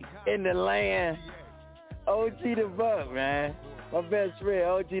guy in the land, OG the Buck, man. My best friend,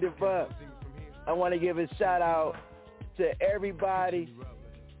 OG the Buck. I want to give a shout out to everybody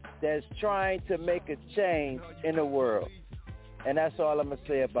that's trying to make a change in the world. And that's all I'm going to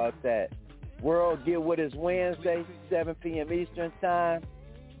say about that. World Get With Us Wednesday, 7 p.m. Eastern Time,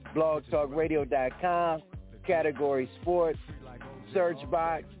 blogtalkradio.com, category sports, search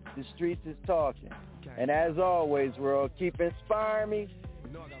box, the streets is talking. And as always, world, keep inspiring me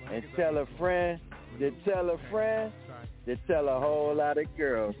and tell a friend to tell a friend to tell a whole lot of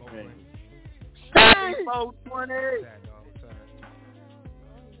girlfriends. 420.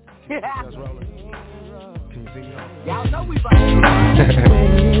 Y'all know we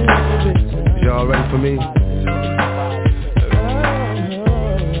Y'all ready for me?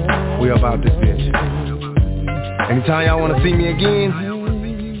 We about this bitch. Anytime y'all want to see me again,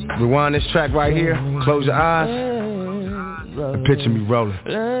 rewind this track right here, close your eyes, picture me rolling.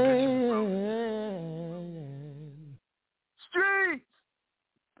 Streets.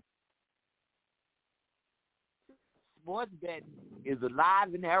 Sports betting is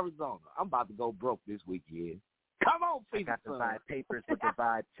alive in Arizona. I'm about to go broke this weekend. Come on, people. I got the vibe papers with the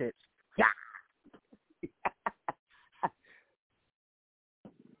vibe tips. Yeah.